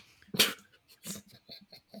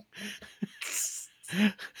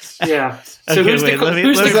 Yeah. So Okay, who's wait, the let me-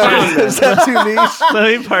 who's let the me- clown then? Is that too niche?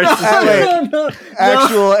 Let me parse this. Ah, wait. No, no,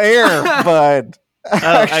 Actual Air Bud.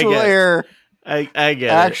 I Actual get it. Air. I get it.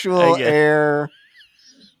 Actual I get it. Air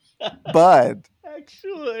Bud.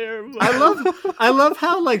 Actual air. I love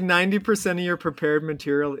how like 90% of your prepared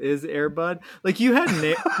material is Airbud. Like you had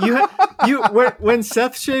when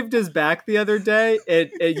Seth shaved his back the other day,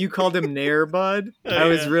 you called him Nairbud. I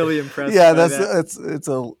was yeah. really impressed. Yeah, by that's that. it's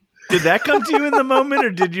a Did that come to you in the moment, or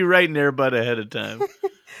did you write Airbud ahead of time?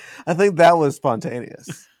 I think that was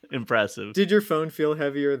spontaneous. Impressive. Did your phone feel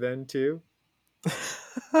heavier then too?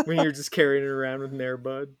 When you're just carrying it around with an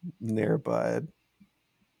Airbud? Airbud.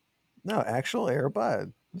 No, actual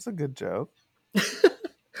Airbud. That's a good joke.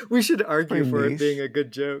 We should argue Pretty for niche. it being a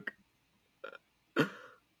good joke.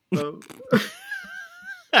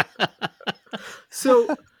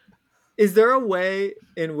 So, is there a way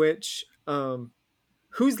in which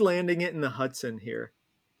who's landing it in the Hudson here?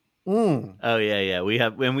 Mm. Oh yeah. We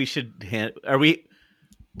have, and we should are we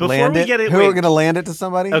before Land we it? get it? Who wait, are going to land it to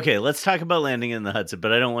somebody? Okay, let's talk about landing in the Hudson,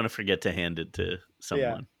 but I don't want to forget to hand it to someone.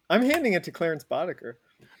 Yeah. I'm handing it to Clarence Boddicker.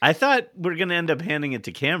 I thought we're gonna end up handing it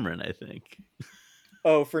to Cameron. I think.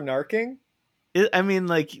 Oh, for narking? I mean,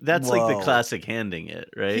 like that's like the Whoa. classic handing it,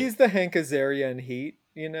 right? He's the Hank Azaria in Heat,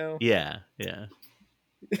 you know? Yeah.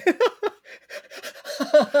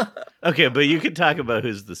 Okay, but you could talk about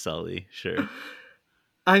who's the Sully, sure.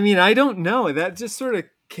 I mean, I don't know. That just sort of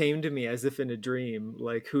came to me as if in a dream.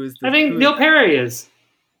 Like, who is the? I think Neil Perry is.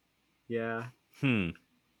 Yeah. I mean,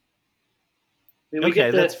 Okay,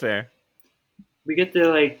 that's fair. We get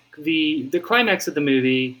the climax of the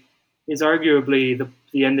movie is arguably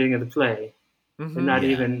the ending of the play, Mhm.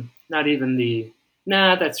 and not even the.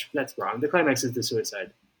 Nah, that's wrong. The climax is the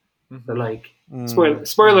suicide. Mhm. But like, Mm.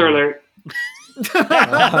 spoiler alert.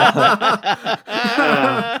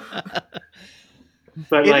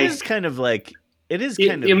 But It like, is kind of like it is the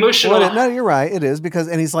kind of emotional. Well, no, you're right. It is because,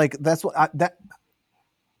 and he's like, that's what that.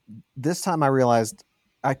 This time I realized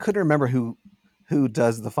I couldn't remember who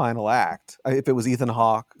does the final act. If it was Ethan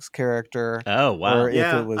Hawke's character, Oh wow! or if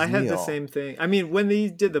Yeah, it was I had Neil. the same thing. I mean, when he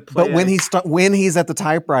did the play, But when he's at the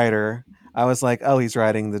typewriter, I was like, oh, he's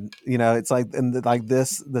writing the. It's like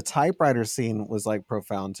the typewriter scene was like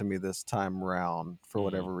profound to me this time around for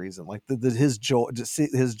whatever reason. Like his joy, just see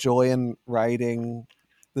his joy in writing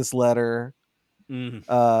this letter. Mhm.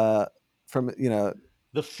 From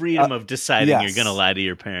The freedom of deciding yes. you're going to lie to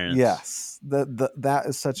your parents. Yes, that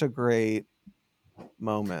is such a great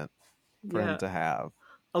moment for yeah, him to have.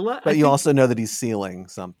 a lot. But I you think also know that he's sealing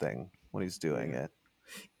something when he's doing it.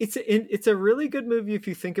 it's a really good movie if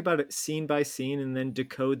you think about it scene by scene and then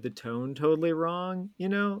decode the tone totally wrong. You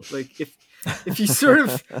know, like if you sort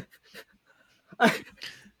of.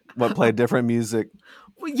 What play different music?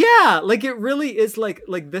 Well, yeah, like it really is like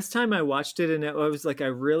this time I watched it and I was like I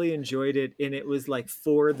really enjoyed it and it was like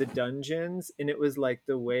for the dungeons and it was like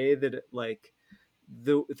the way that it like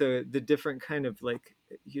the different kind of like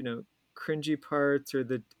cringy parts or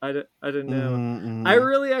I don't know. Mm-hmm. I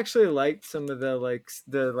really actually liked some of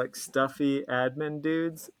the stuffy admin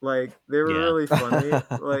dudes. Like they were really funny.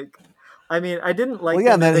 Like I mean, I didn't like. Well,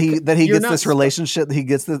 yeah, and then he you're gets not this relationship.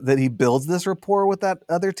 That he builds this rapport with that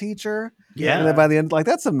other teacher. Yeah. And then by the end, like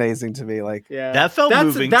that's amazing to me. Like, Yeah, That felt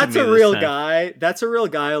moving to That's me a this real time. guy. That's a real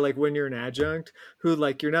guy. Like when you're an adjunct, who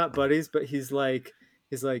like you're not buddies, but he's like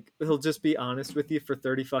he'll just be honest with you for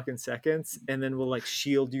 30 fucking seconds, and then will like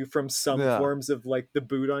shield you from some forms of like the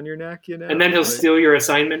boot on your neck, you know. And then he'll steal your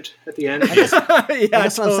assignment at the end. Yeah, that's what I'm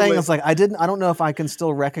saying. totally. It's like I don't know if I can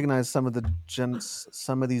still recognize some of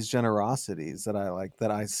these generosities that I like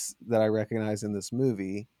that I recognize in this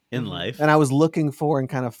movie. In life. And I was looking for and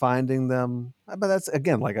kind of finding them, but that's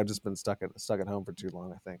again like I've just been stuck at home for too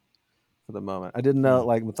long. I think for the moment I didn't know,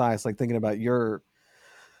 like Matthias, like thinking about your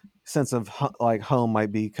sense of like home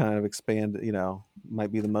might be kind of expanded,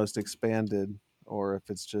 might be the most expanded, or if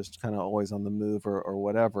it's just kind of always on the move or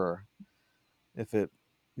whatever. If it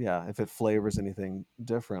flavors anything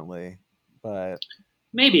differently, but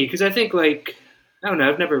Maybe because I think like I don't know.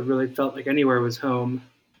 I've never really felt like anywhere was home,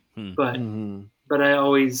 but. mm-hmm. But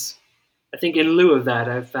I think in lieu of that,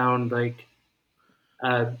 I've found like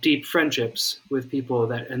deep friendships with people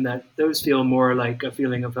that those feel more like a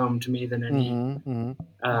feeling of home to me than any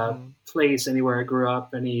place anywhere I grew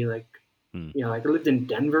up. Any like, like I lived in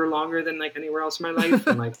Denver longer than like anywhere else in my life,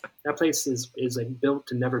 and like that place is like built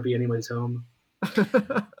to never be anybody's home.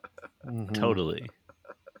 Totally.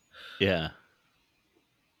 Yeah.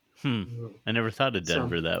 I never thought of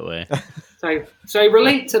Denver that way. So I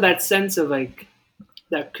relate to that sense of like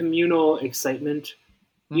that communal excitement,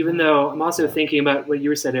 even though I'm also thinking about what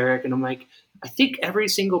you said, Eric, and I'm like, I think every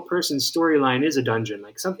single person's storyline is a dungeon.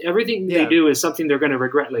 Like everything they do is something they're going to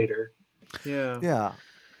regret later. Yeah.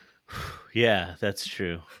 Yeah, that's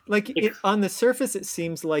true. Like on the surface, it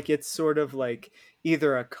seems like it's sort of like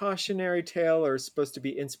either a cautionary tale or supposed to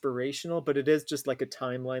be inspirational, but it is just like a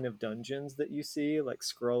timeline of dungeons that you see like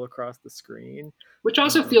scroll across the screen, which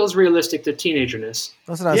also feels realistic to teenagerness.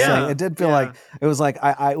 That's what I was saying. It did feel like it was like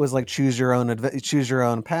I was like choose your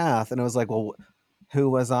own path, and it was like, well, who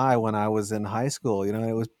was I when I was in high school? You know,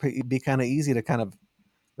 it was it'd be kind of easy to kind of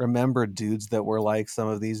remember dudes that were like some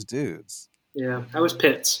of these dudes. Yeah, I was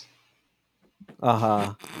Pitts.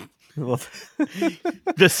 Uh-huh. Well,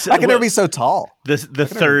 This, I can never be so tall.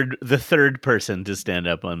 the third person to stand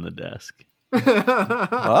up on the desk.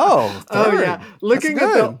 Oh, oh third. yeah. Looking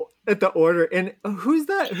That's at the order, and who's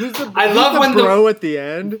that? Who's the? I who's love the when bro at the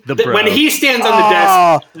end. The bro. When he stands on the Oh,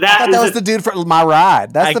 desk, I that thought is that was the dude for My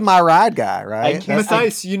Ride. That's I- the My Ride guy, right? can't- That's-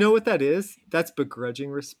 Matthias, you know what that is? That's begrudging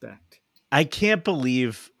respect. I can't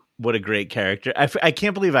believe what a great character. I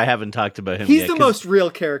can't believe I haven't talked about him He's yet. the 'cause most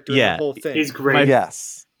real character in Yeah, the whole thing. he's great.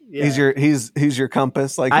 yes. Yeah. He's your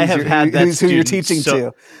compass. Like I he's have your, had that who's who you're student, teaching so to.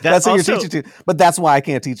 that That's who also- you're teaching to. But that's why I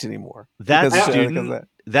can't teach anymore. That Because- student, because of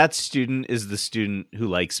that student is the student who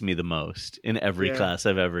likes me the most in every Yeah. class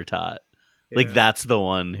I've ever taught. Yeah. Like that's the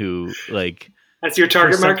one who like That's your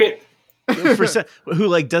target For some- market. for some, who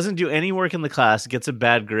like doesn't do any work in the class, gets a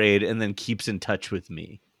bad grade, and then keeps in touch with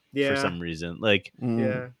me yeah. for some reason. Like Mm.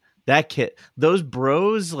 Yeah. that kid, those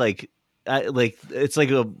bros, like it's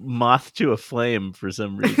like a moth to a flame for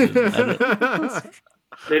some reason.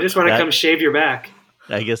 They just want to That- come shave your back.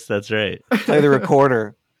 I guess that's right. Play the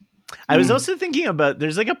recorder. I was Mm. also thinking about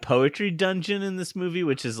there's like a poetry dungeon in this movie,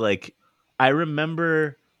 which is like I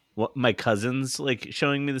remember what my cousins like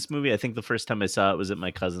showing me this movie. I think the first time I saw it was at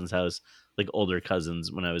my cousin's house, like older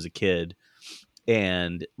cousins when I was a kid,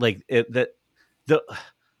 and like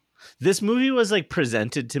this movie was like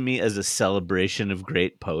presented to me as a celebration of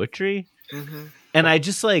great poetry, Mhm. and I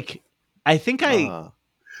just like I think Uh,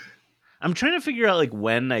 I'm trying to figure out like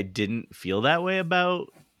when I didn't feel that way about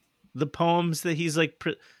the poems that he's like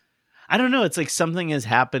I don't know, it's like something has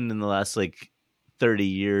happened in the last like 30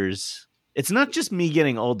 years. It's not just me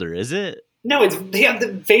getting older, is it? No, it's they have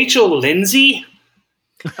the Rachel Lindsay.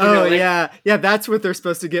 Oh know, like- yeah. That's what they're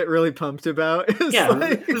supposed to get really pumped about. It's Yeah,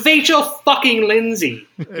 like- Rachel fucking Lindsay.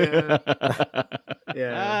 yeah.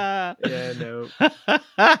 Yeah. Yeah, no.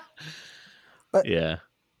 But- Yeah,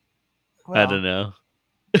 I well, don't know.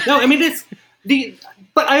 No, I mean it's the.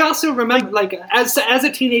 But I also remember, like, as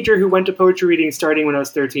a teenager who went to poetry reading starting when I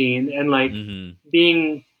was 13, and like Mhm.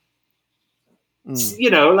 being, mm. you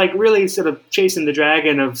know, like really sort of chasing the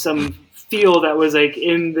dragon of some feel that was like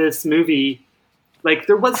in this movie. Like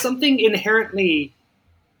there was something inherently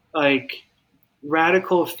like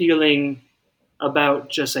radical feeling about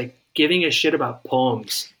just like giving a shit about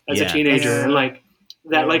poems as a Yeah. teenager, Yeah. and like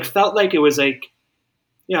that like felt like it was like,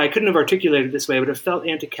 yeah, I couldn't have articulated it this way, but it felt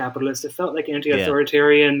anti-capitalist. It felt like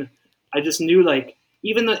anti-authoritarian. I just knew like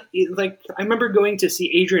even like I remember going to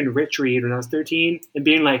see Adrienne Rich read when I was 13 and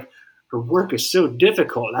being like, her work is so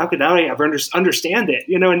difficult. How could I ever understand it?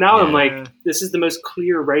 You know, and now I'm Yeah. like, this is the most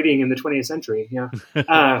clear writing in the 20th century. Yeah.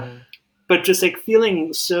 But just like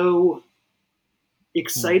feeling so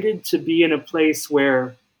excited to be in a place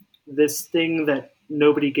where this thing that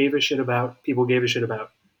nobody gave a shit about, people gave a shit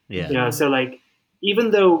about. Yeah. You know, so like,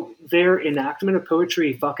 even though their enactment of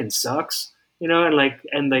poetry fucking sucks, you know,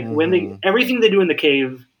 and when they, everything they do in the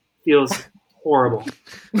cave feels horrible.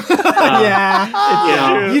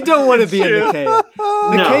 Yeah. You don't want to be in the cave.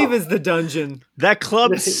 The No. cave is the dungeon. That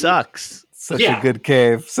club sucks. Such Yeah. a good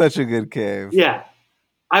cave. Such a good cave. Yeah.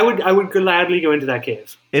 I would gladly go into that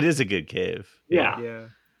cave. It is a good cave. Yeah. Yeah.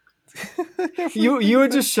 You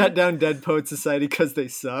would just shut down Dead Poet Society because they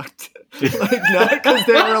sucked, like not because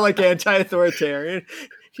they were like anti-authoritarian.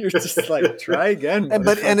 You're just like try again. And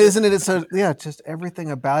motherfucker. isn't it so? Yeah, just everything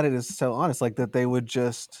about it is so honest. Like that they would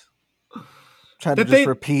just try to That just they-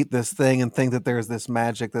 repeat this thing and think that there's this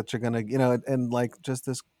magic that you're gonna, you know, and like just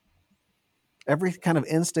this every kind of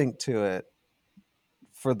instinct to it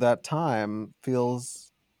for that time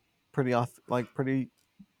feels pretty pretty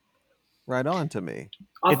right on to me.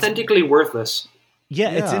 Authentically worthless.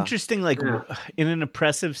 Yeah, it's Yeah. interesting. Like Yeah. in an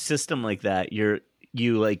oppressive system like that, you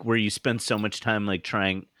like where you spend so much time like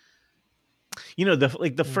trying. You know,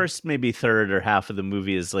 the first maybe third or half of the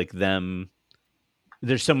movie is like them.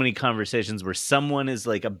 There's so many conversations where someone is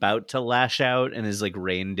like about to lash out and is like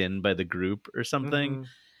reined in by the group or something.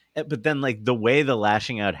 Mhm. But then like the way the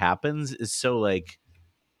lashing out happens is so like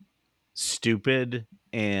stupid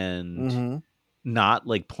and Mm-hmm. not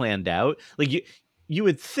like planned out. Like you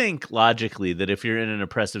would think logically that if you're in an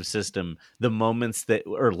oppressive system, the moments that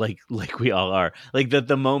or like we all are, like that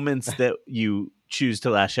the moments that you choose to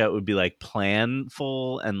lash out would be like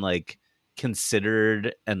planful and like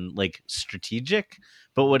considered and like strategic.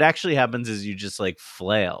 But what actually happens is you just like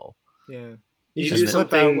flail. Yeah. You You do just flip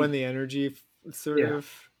out something- when the energy sort Yeah.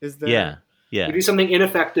 of is there. Yeah. Yeah. You do something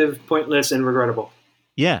ineffective, pointless, and regrettable.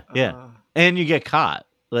 Yeah. Yeah. Ah. And you get caught.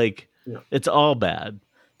 Like Yeah. it's all bad.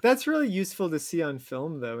 That's really useful to see on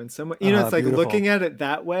film, though. In some way, it's like beautiful. looking at it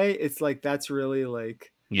that way. It's like that's really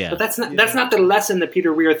like. Yeah. But that's not the lesson that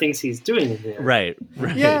Peter Weir thinks he's doing there. Right.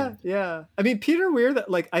 Yeah. I mean, Peter Weir.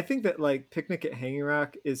 I think that like Picnic at Hanging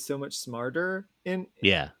Rock is so much smarter in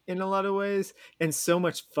a lot of ways, and so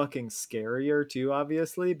much fucking scarier too.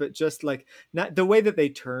 Obviously, but just like not the way that they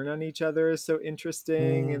turn on each other is so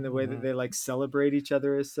interesting, and the way that they like celebrate each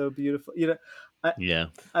other is so beautiful. I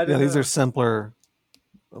don't know. These are simpler.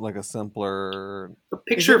 Like a simpler. A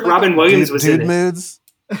picture of Robin Williams was dude in moods.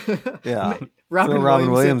 Yeah, Robin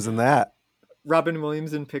Williams in that. Robin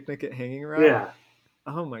Williams in Picnic at Hanging Rock. Yeah.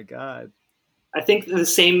 Oh my god. I think the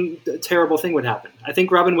same terrible thing would happen. I think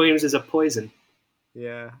Robin Williams is a poison.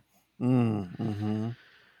 Yeah. Mm-hmm.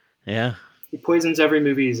 Yeah. He poisons every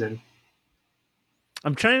movie he's in.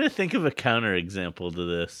 I'm trying to think of a counterexample to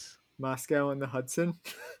this. Moscow on the Hudson.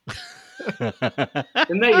 Isn't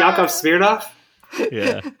that Yakov Smirnoff?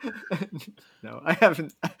 Yeah. No, I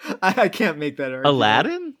haven't. I can't make that argument.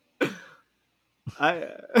 Aladdin? I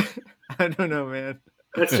don't know, man.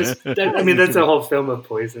 That's just. That's a whole film of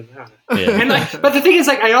poison. Yeah. And but the thing is,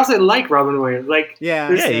 I also like Robin Williams. You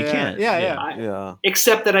can. Yeah.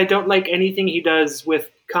 Except that I don't like anything he does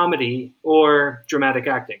with comedy or dramatic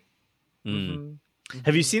acting. Mm-hmm.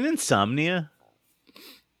 Have you seen Insomnia?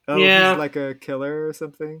 Oh, yeah. He's like a killer or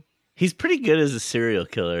something. He's pretty good as a serial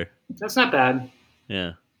killer. That's not bad.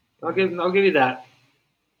 Yeah. I'll give you that.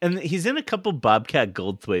 And he's in a couple Bobcat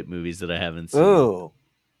Goldthwait movies that I haven't seen. Oh,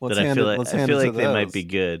 I feel like they might be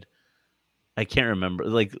good. I can't remember.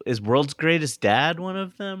 Like, is World's Greatest Dad one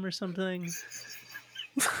of them or something?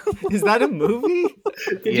 Is that a movie?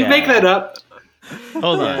 Did you make that up?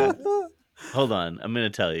 Hold on. I'm going to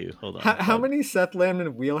tell you. Hold on. How many Seth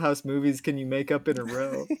Landman Wheelhouse movies can you make up in a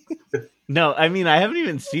row? No, I mean, I haven't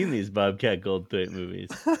even seen these Bobcat Goldthwait movies.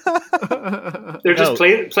 They're just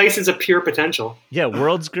places of pure potential. Yeah,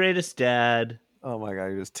 World's Greatest Dad. Oh my god,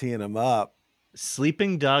 you're just teeing him up.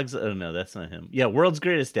 Sleeping Dogs. Oh no, that's not him. Yeah, World's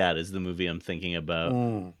Greatest Dad is the movie I'm thinking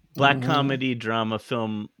about. Black comedy, drama,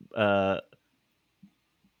 film.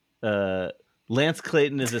 Lance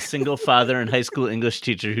Clayton is a single father and high school English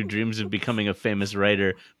teacher who dreams of becoming a famous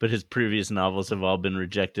writer, but his previous novels have all been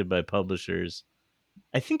rejected by publishers.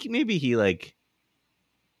 I think maybe he I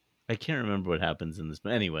can't remember what happens in this,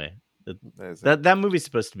 but anyway, that movie's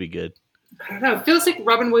supposed to be good. I don't know. It feels like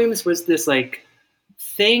Robin Williams was this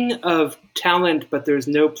thing of talent, but there's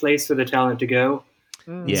no place for the talent to go.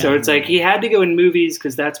 Yeah. So it's like he had to go in movies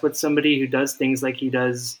because that's what somebody who does things like he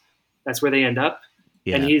does, that's where they end up.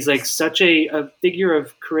 Yeah. And he's such a figure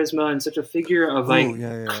of charisma and such a figure of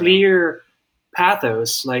clear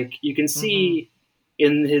pathos. Like you can see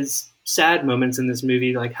in his sad moments in this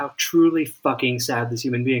movie, how truly fucking sad this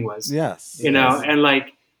human being was. Yes. You know, and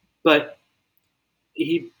but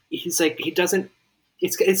he's he doesn't,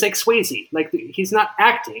 it's like Swayze. He's not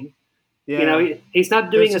acting, you know, he's not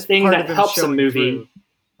doing a thing that helps a movie,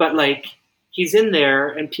 but he's in there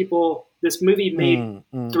and this movie made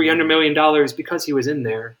 $300 million because he was in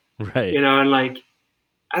there. Right. You know, and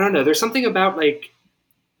I don't know, there's something about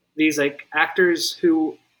these actors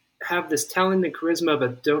who have this talent and charisma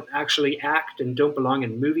but don't actually act and don't belong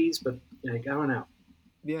in movies, but I don't know.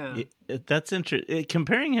 Yeah. That's interesting.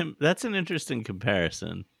 Comparing him, that's an interesting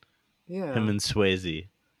comparison. Yeah. Him and Swayze.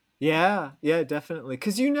 Yeah, definitely.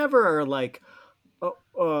 Because you never are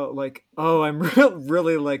I'm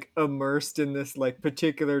really immersed in this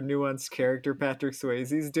particular nuanced character Patrick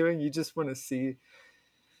Swayze's doing. You just want to see.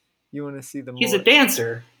 You want to see the. He's a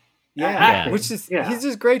dancer. Yeah, which is he's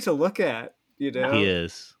just great to look at. You know, he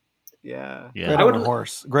is. Yeah. Great on a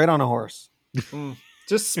horse. Great on a horse.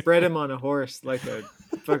 Just spread him on a horse just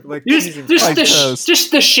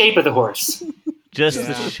the shape of the horse.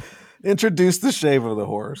 Introduce the shape of the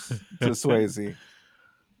horse to Swayze.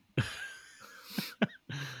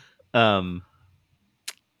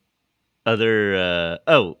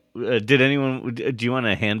 Did anyone? Do you want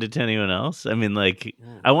to hand it to anyone else? I mean,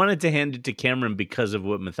 I wanted to hand it to Cameron because of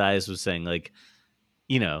what Matthias was saying.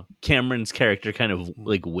 You know, Cameron's character kind of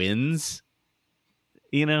wins.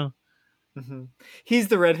 You know, he's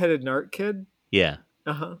the redheaded narc kid. Yeah.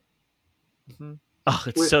 Mm-hmm. Oh,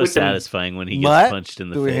 it's so satisfying when he gets punched in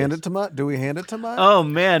the face. Do we hand it to Mutt? Oh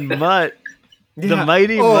man, Mutt. The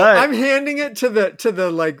mighty Mutt. I'm handing it to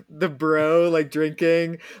the bro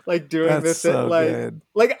drinking, doing That's this so good.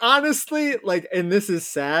 Honestly, and this is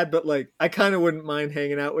sad, but I kind of wouldn't mind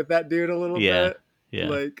hanging out with that dude a little bit.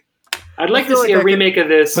 Yeah. I'd like to see a remake of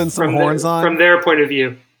this from their point of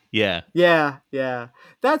view. Yeah. Yeah.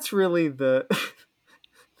 That's really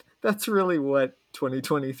that's really what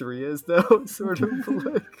 2023 is, though. Sort of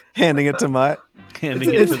like Handing it to Mutt. Handing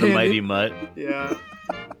it It's to the handed- mighty mutt. yeah.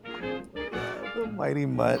 The mighty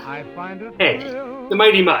Mutt. Hey, the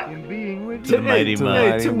mighty mutt. The mighty to mutt. Hey,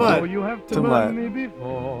 mighty to Mutt. Mutt. To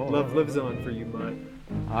Mutt. Love lives on for you, Mutt.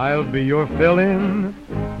 I'll be your fill-in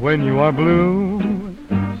when you are blue,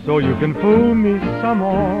 so you can fool me some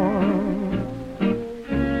more.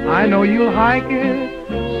 I know you'll hike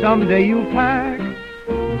it, someday you'll pack,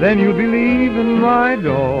 then you'll be leaving my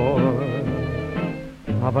door.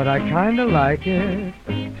 But I kinda like it,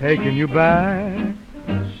 taking you back,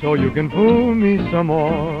 so you can fool me some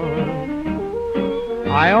more.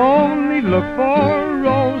 I only look for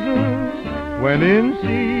roses when in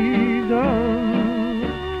season.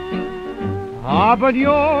 But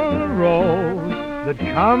you're a rose that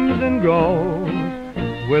comes and goes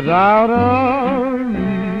without a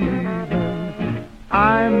reason.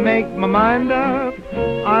 I make my mind up,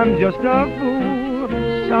 I'm just a fool.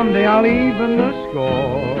 Someday I'll even the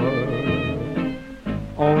score,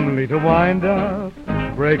 only to wind up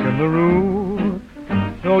breaking the rule,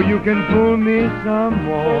 so you can fool me some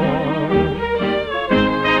more.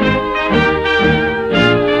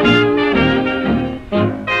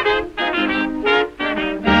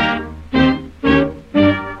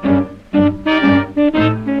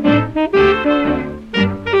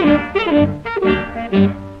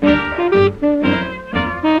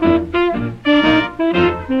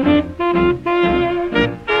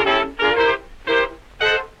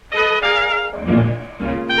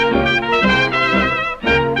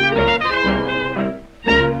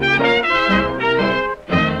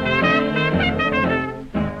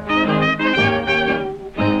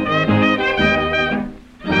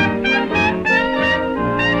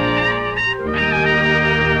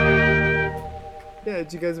 Yeah,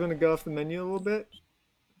 do you guys want to go off the menu a little bit?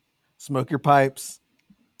 Smoke your pipes.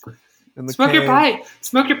 In the Smoke your cave. pipe.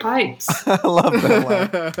 Smoke your pipes. I love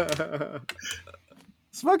that line.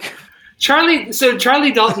 Smoke. Charlie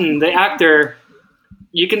Dalton, the actor,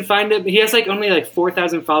 you can find him. He has only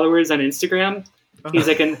 4,000 followers on Instagram. He's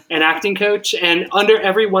an acting coach, and under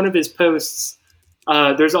every one of his posts,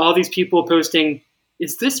 there's all these people posting,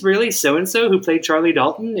 "Is this really so and so who played Charlie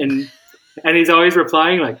Dalton?" And he's always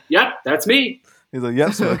replying "Yep, that's me." He's like,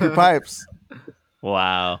 "Yep, smoke your pipes."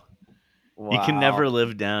 Wow. Wow. You can never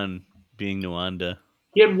live down being Nwanda.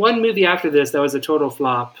 He had one movie after this that was a total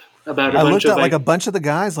flop about a I bunch looked of at a bunch of the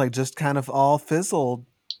guys just kind of all fizzled.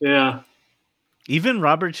 yeah. Even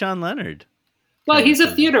Robert Sean Leonard. Well, he's a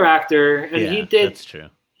theater actor, and yeah, he did. That's true.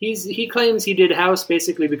 He claims he did House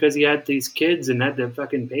basically because he had these kids and had to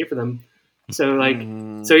fucking pay for them. So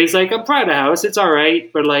so he's like, I'm proud of House. It's all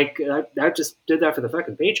right, but I just did that for the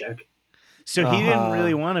fucking paycheck. So he didn't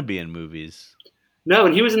really want to be in movies. No,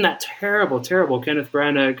 and he was in that terrible Kenneth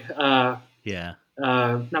Branagh. Yeah.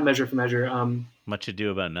 Not Measure for Measure. Much Ado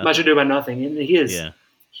About Nothing. Much Ado About Nothing. And he is Yeah.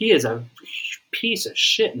 he is a piece of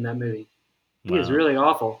shit in that movie. He is Wow. really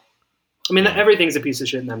awful. I mean, everything's a piece of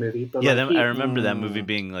shit in that movie. But Yeah, I remember that movie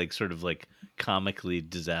being sort of comically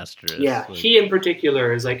disastrous. Yeah, he in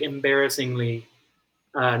particular is embarrassingly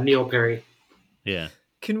Neil Perry. Yeah.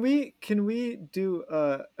 Can we do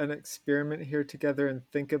an experiment here together and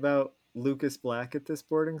think about Lucas Black at this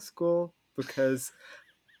boarding school? Because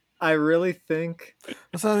I really think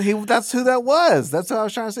So that's who that was. That's what I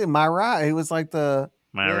was trying to say. My ride. He was like the.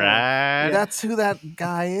 Am I Yeah. right? That's who that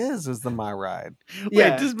guy is. Was the My Ride? Wait,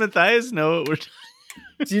 Yeah. does Matthias know what we're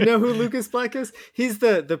talking? Do you know who Lucas Black is? He's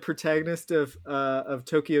the protagonist of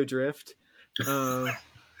Tokyo Drift.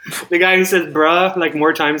 The guy who says "bruh"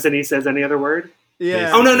 more times than he says any other word.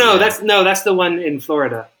 Yeah. Oh no, that's the one in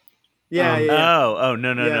Florida. Yeah, Um, yeah, Oh,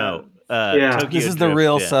 no. Yeah. Tokyo This is the Drift,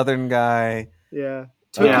 real yeah. Southern guy. yeah.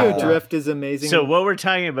 Tokyo Yeah. Drift is amazing. So what we're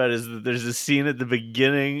talking about is that there's a scene at the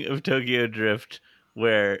beginning of Tokyo Drift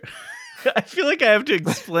where I feel like I have to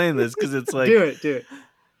explain this because it's do it.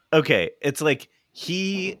 okay, it's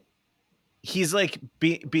he's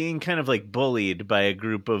being kind of bullied by a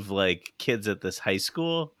group of kids at this high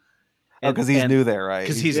school. Because he's new there, right?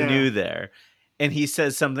 Because he's Yeah. new there, and he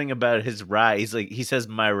says something about his ride. He says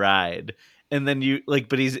my ride, and then you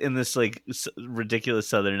but he's in this ridiculous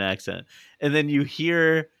Southern accent, and then you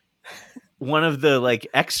hear one of the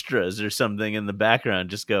extras or something in the background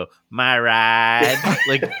just go my ride,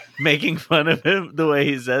 making fun of him the way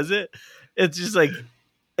he says it. It's just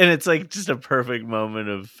and it's just a perfect moment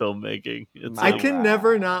of filmmaking. It's I My can ride.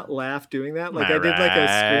 never not laugh doing that. My I did a screen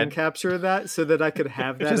ride. capture of that so that I could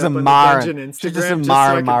have that She's up on the admiring- Dungeon she's Instagram just so I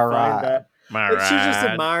admiring could my find ride. that. my She's just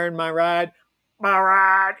ride. admiring my ride.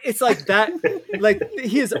 Marat. It's like that, like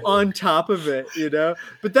he is on top of it, you know.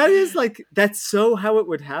 But that is like that's so how it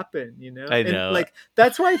would happen, you know. I know. And like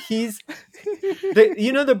that's why he's,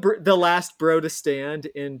 the last bro to stand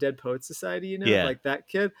in Dead Poets Society, you know, Yeah. like that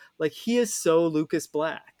kid, like he is so Lucas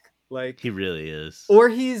Black, like He really is. or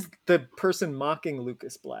he's the person mocking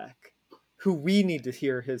Lucas Black, who we need to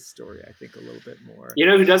hear his story, I think, a little bit more. You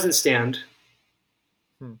know who doesn't stand?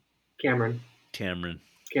 Hmm. Cameron. Peter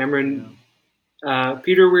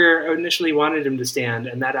Weir initially wanted him to stand,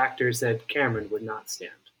 and that actor said Cameron would not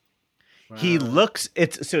stand. He Wow. looks.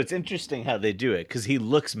 It's interesting how they do it because he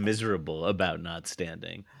looks miserable about not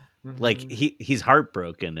standing. Like he's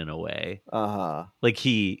heartbroken in a way. Like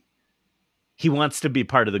he wants to be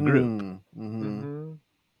part of the group.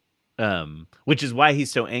 Which is why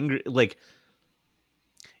he's so angry. Like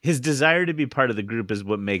his desire to be part of the group is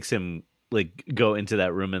what makes him like go into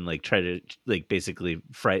that room and like try to like basically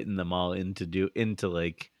frighten them all into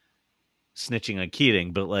like snitching on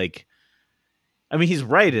Keating. But like, I mean, he's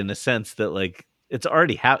right in a sense that like it's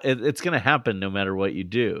already it's going to happen no matter what you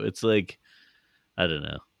do. It's like, I don't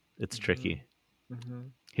know. It's tricky.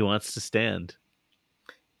 He wants to stand.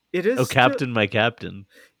 It is. Oh, Captain, my Captain.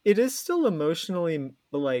 It is still emotionally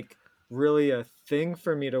like really a thing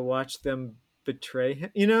for me to watch them betray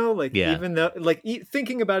him, you know, like even though like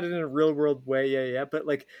thinking about it in a real world way, yeah, but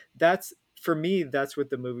like that's for me, that's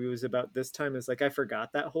what the movie was about this time, is like I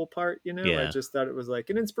forgot that whole part, you know. I just thought it was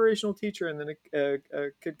like an inspirational teacher and then a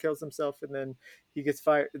kid kills himself and then he gets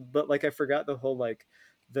fired, but like I forgot the whole like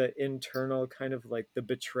the internal kind of like the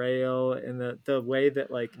betrayal and the way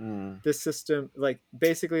that like the system, like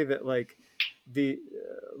basically that like the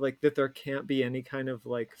like that there can't be any kind of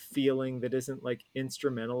like feeling that isn't like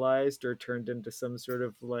instrumentalized or turned into some sort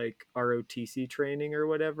of like ROTC training or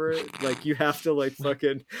whatever. Like you have to like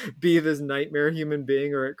fucking be this nightmare human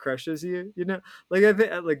being or it crushes you, you know. Like I think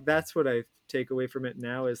like that's what I take away from it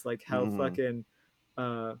now, is like how fucking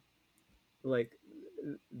like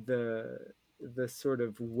the sort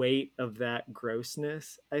of weight of that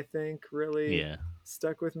grossness, I think, really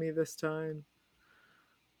stuck with me this time.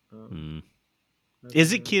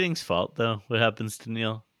 Is it Keating's fault though? What happens to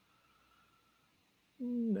Neil?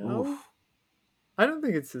 No. Oof. I don't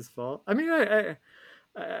think it's his fault. I mean, I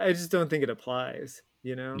just don't think it applies,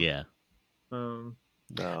 you know? Yeah. No.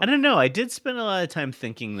 I don't know. I did spend a lot of time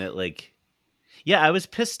thinking that like, yeah, I was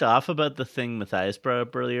pissed off about the thing Matthias brought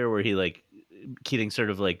up earlier where he like Keating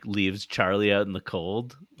sort of like leaves Charlie out in the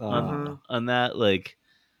cold on that. Like,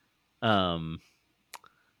 I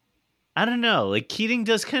don't know. Like Keating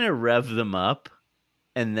does kind of rev them up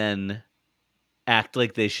and then act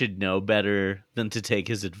like they should know better than to take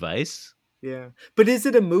his advice. Yeah. But is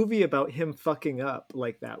it a movie about him fucking up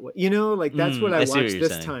like that? You know, like that's what I watched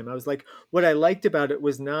this time. I was like, what I liked about it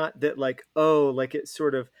was not that like, oh, like it's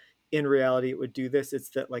sort of in reality it would do this. It's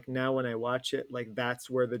that like now when I watch it, like that's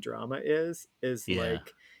where the drama is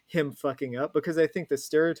like him fucking up. Because I think the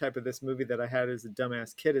stereotype of this movie that I had as a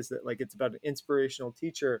dumbass kid is that like it's about an inspirational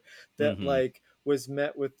teacher that like was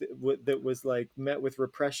met with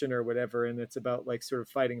repression or whatever, and it's about like sort of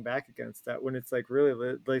fighting back against that, when it's like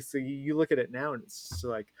really like, so you look at it now and it's just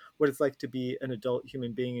like what it's like to be an adult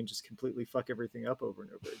human being and just completely fuck everything up over and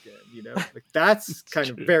over again, you know. Like that's kind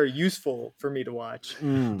of very useful for me to watch.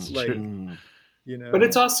 Like you know, but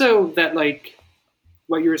it's also that like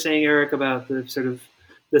what you were saying, Eric, about the sort of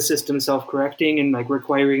the system self-correcting and like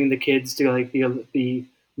requiring the kids to like be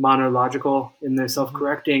monological in their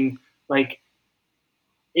self-correcting. Like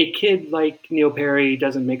a kid like Neil Perry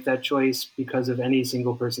doesn't make that choice because of any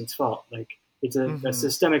single person's fault. Like it's a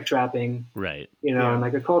systemic trapping, right? You know, and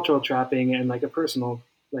like a cultural trapping and like a personal,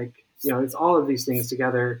 like, you know, it's all of these things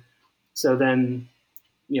together. So then,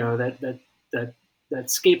 you know, that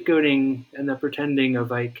scapegoating and the pretending of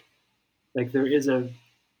like there is an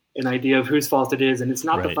idea of whose fault it is, and it's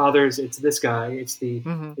not the father's, it's this guy, it's the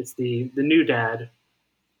new dad.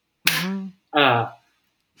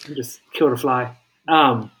 Just killed a fly.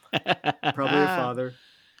 Probably a father.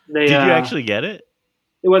 Did you actually get it?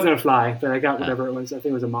 It wasn't a fly, but I got whatever it was. I think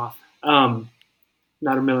it was a moth. Not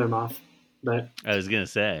a Miller moth, but I was gonna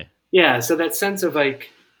say. Yeah, so that sense of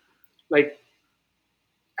like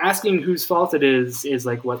asking whose fault it is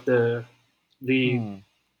like what the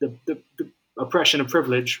oppression of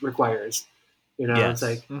privilege requires. You know, it's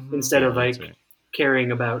like instead of like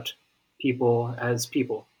caring about people as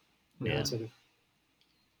people. Yeah. Sort of.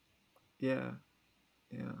 Yeah.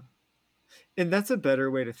 And that's a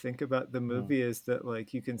better way to think about the movie, is that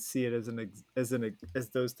like you can see it as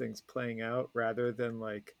those things playing out rather than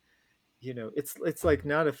like it's like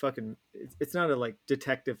not a fucking, it's not a like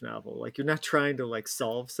detective novel. Like you're not trying to like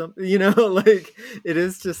solve something, like it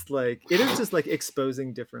is just like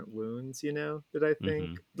exposing different wounds, that I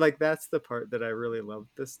think like that's the part that I really loved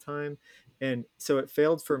this time. And so it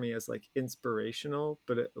failed for me as like inspirational,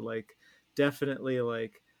 but it like definitely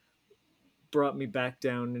like brought me back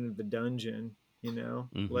down into the dungeon,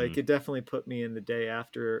 like it definitely put me in the Day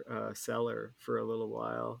After cellar for a little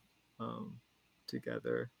while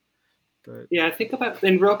together. But yeah, I think about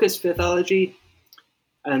in Rilke's Fifth Elegy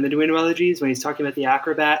and the Duino elegies when he's talking about the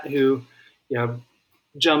acrobat who,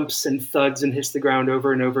 jumps and thuds and hits the ground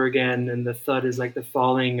over and over again, and the thud is like the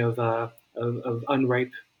falling of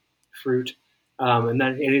unripe fruit,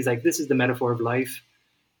 and he's like, this is the metaphor of life,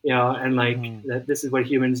 and like that this is what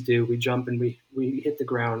humans do. We jump and we hit the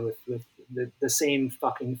ground with the same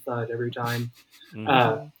fucking thud every time,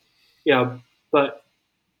 but.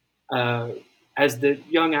 As the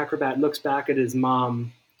young acrobat looks back at his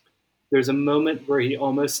mom, there's a moment where he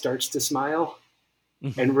almost starts to smile.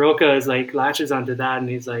 And Rilke is like, latches onto that and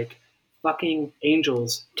he's like, fucking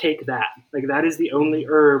angels, take that. Like that is the only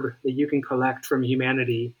herb that you can collect from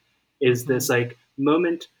humanity, is this like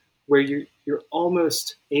moment where you're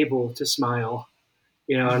almost able to smile,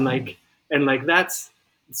 and like that's,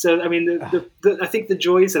 so I mean the I think the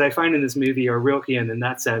joys that I find in this movie are Rilkean in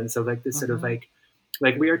that sense of like this sort of like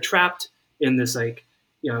we are trapped in this like,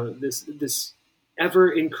 this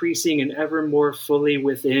ever increasing and ever more fully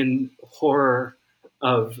within horror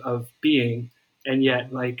of being, and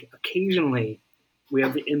yet like occasionally we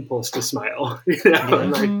have the impulse to smile,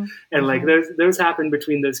 and like those happen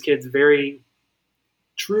between those kids very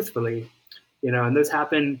truthfully, and those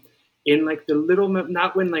happen in like the little,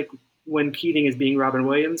 not when Keating is being Robin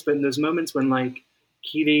Williams, but in those moments when like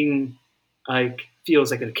Keating like feels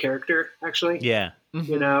like a character actually. Yeah.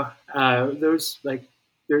 Those like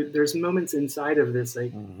there's moments inside of this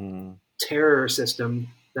like terror system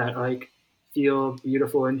that like feel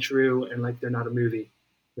beautiful and true, and like they're not a movie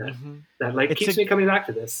that like keeps me coming back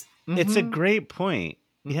to this. It's a great point.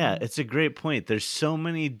 Yeah, it's a great point. There's so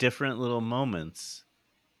many different little moments.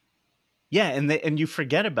 Yeah, and you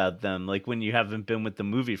forget about them like when you haven't been with the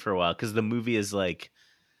movie for a while, because the movie is like.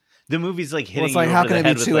 The movie's like hitting you over the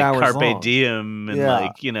head with like Carpe Diem and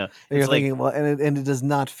like, and you're thinking, well, and it does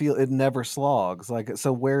not feel, it never slogs. Like,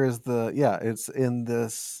 so where is it's in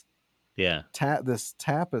this, this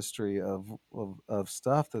tapestry of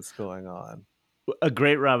stuff that's going on. A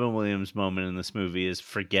great Robin Williams moment in this movie is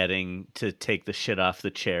forgetting to take the shit off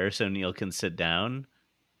the chair so Neil can sit down.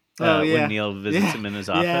 When Neil visits him in his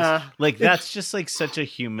office. Yeah. Like, that's just like such a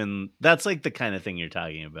human, that's like the kind of thing you're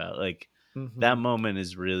talking about. Like, that moment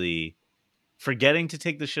is really forgetting to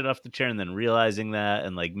take the shit off the chair and then realizing that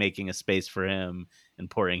and like making a space for him and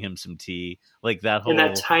pouring him some tea. Like that whole... In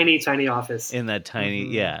that tiny office. In that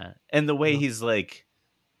tiny, And the way he's like...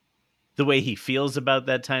 The way he feels about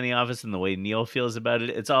that tiny office and the way Neil feels about it.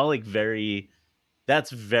 It's all like very...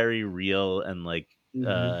 That's very real and like...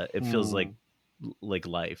 It feels like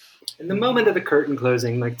life. And the moment of the curtain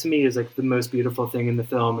closing, like to me, is like the most beautiful thing in the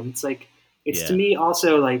film. And it's like... It's to me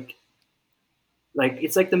also like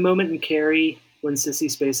it's like the moment in Carrie when Sissy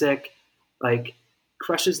Spacek like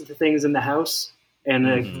crushes the things in the house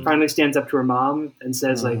and finally stands up to her mom and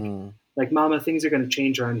says like Mama, things are going to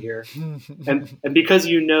change around here. and because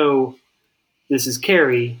this is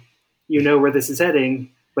Carrie, where this is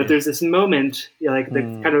heading, but there's this moment like the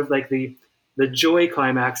kind of like the joy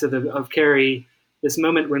climax of Carrie, this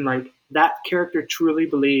moment when like that character truly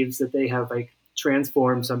believes that they have like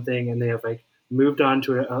transformed something and they have like moved on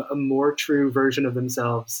to a more true version of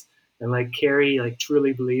themselves, and like Carrie like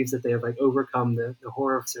truly believes that they have like overcome the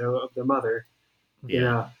horror of their mother,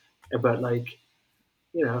 but like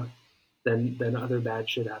then other bad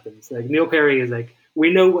shit happens. Like Neil Perry is like,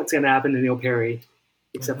 we know what's going to happen to Neil Perry,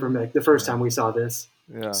 except for like the first time we saw this.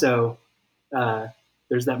 So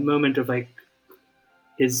there's that moment of like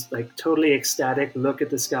his like totally ecstatic look at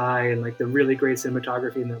the sky and like the really great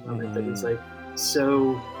cinematography in that moment that is like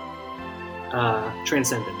so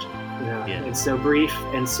transcendent, It's so brief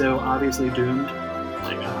and so obviously doomed.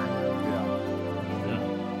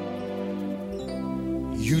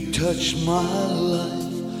 You touch my life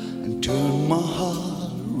and turn my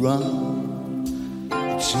heart around.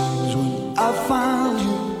 It seems when I found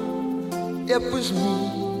you, it was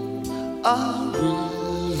me I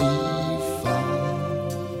really found.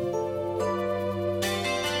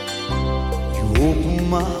 You opened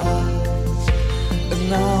my eyes and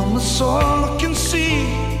now my soul can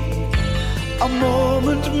see. A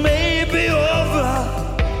moment may be over,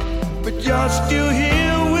 but you're still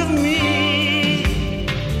here with me.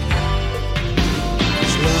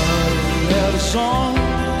 It's love. lives on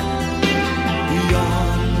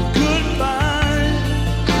beyond goodbye.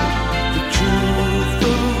 The truth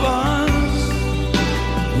of us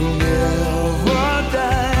will never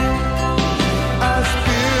die. Our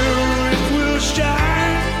spirit will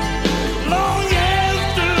shine long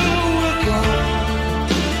after we're gone,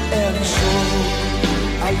 and so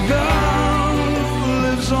our love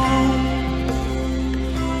lives on.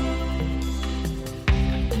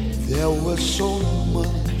 There was so much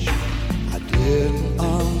I didn't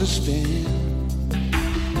understand,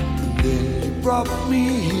 and then you brought me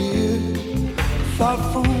here, far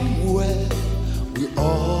from where we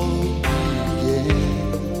all began.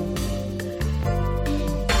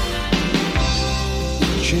 The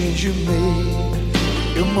change you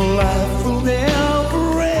made in my life will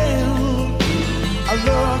never end. I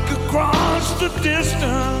look across the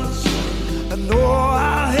distance, I know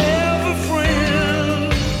I have a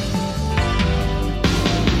friend.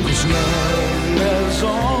 'Cause love lives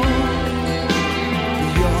on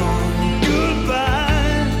beyond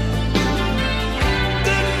goodbye.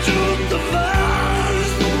 The truth of us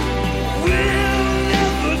will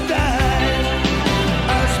never die.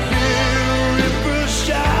 Our spirit will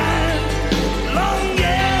shine long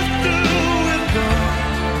after we're gone,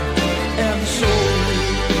 and so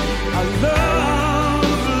our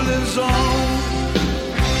love lives on.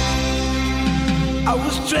 I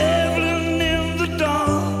was traveling in the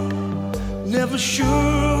dark, never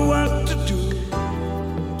sure what to do.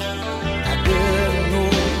 I didn't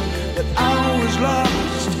know that I was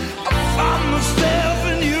lost. I found myself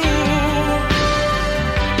in you.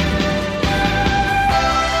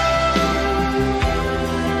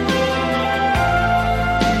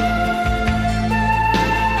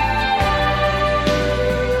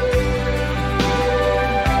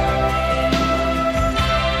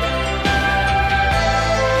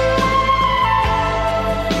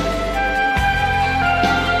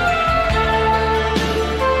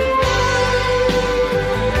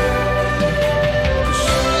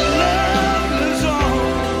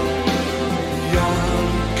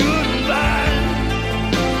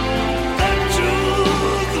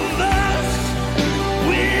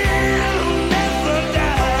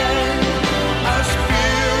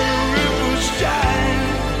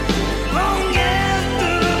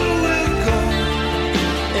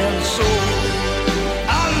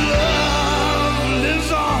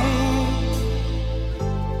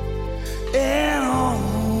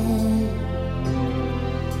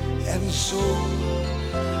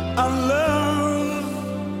 I love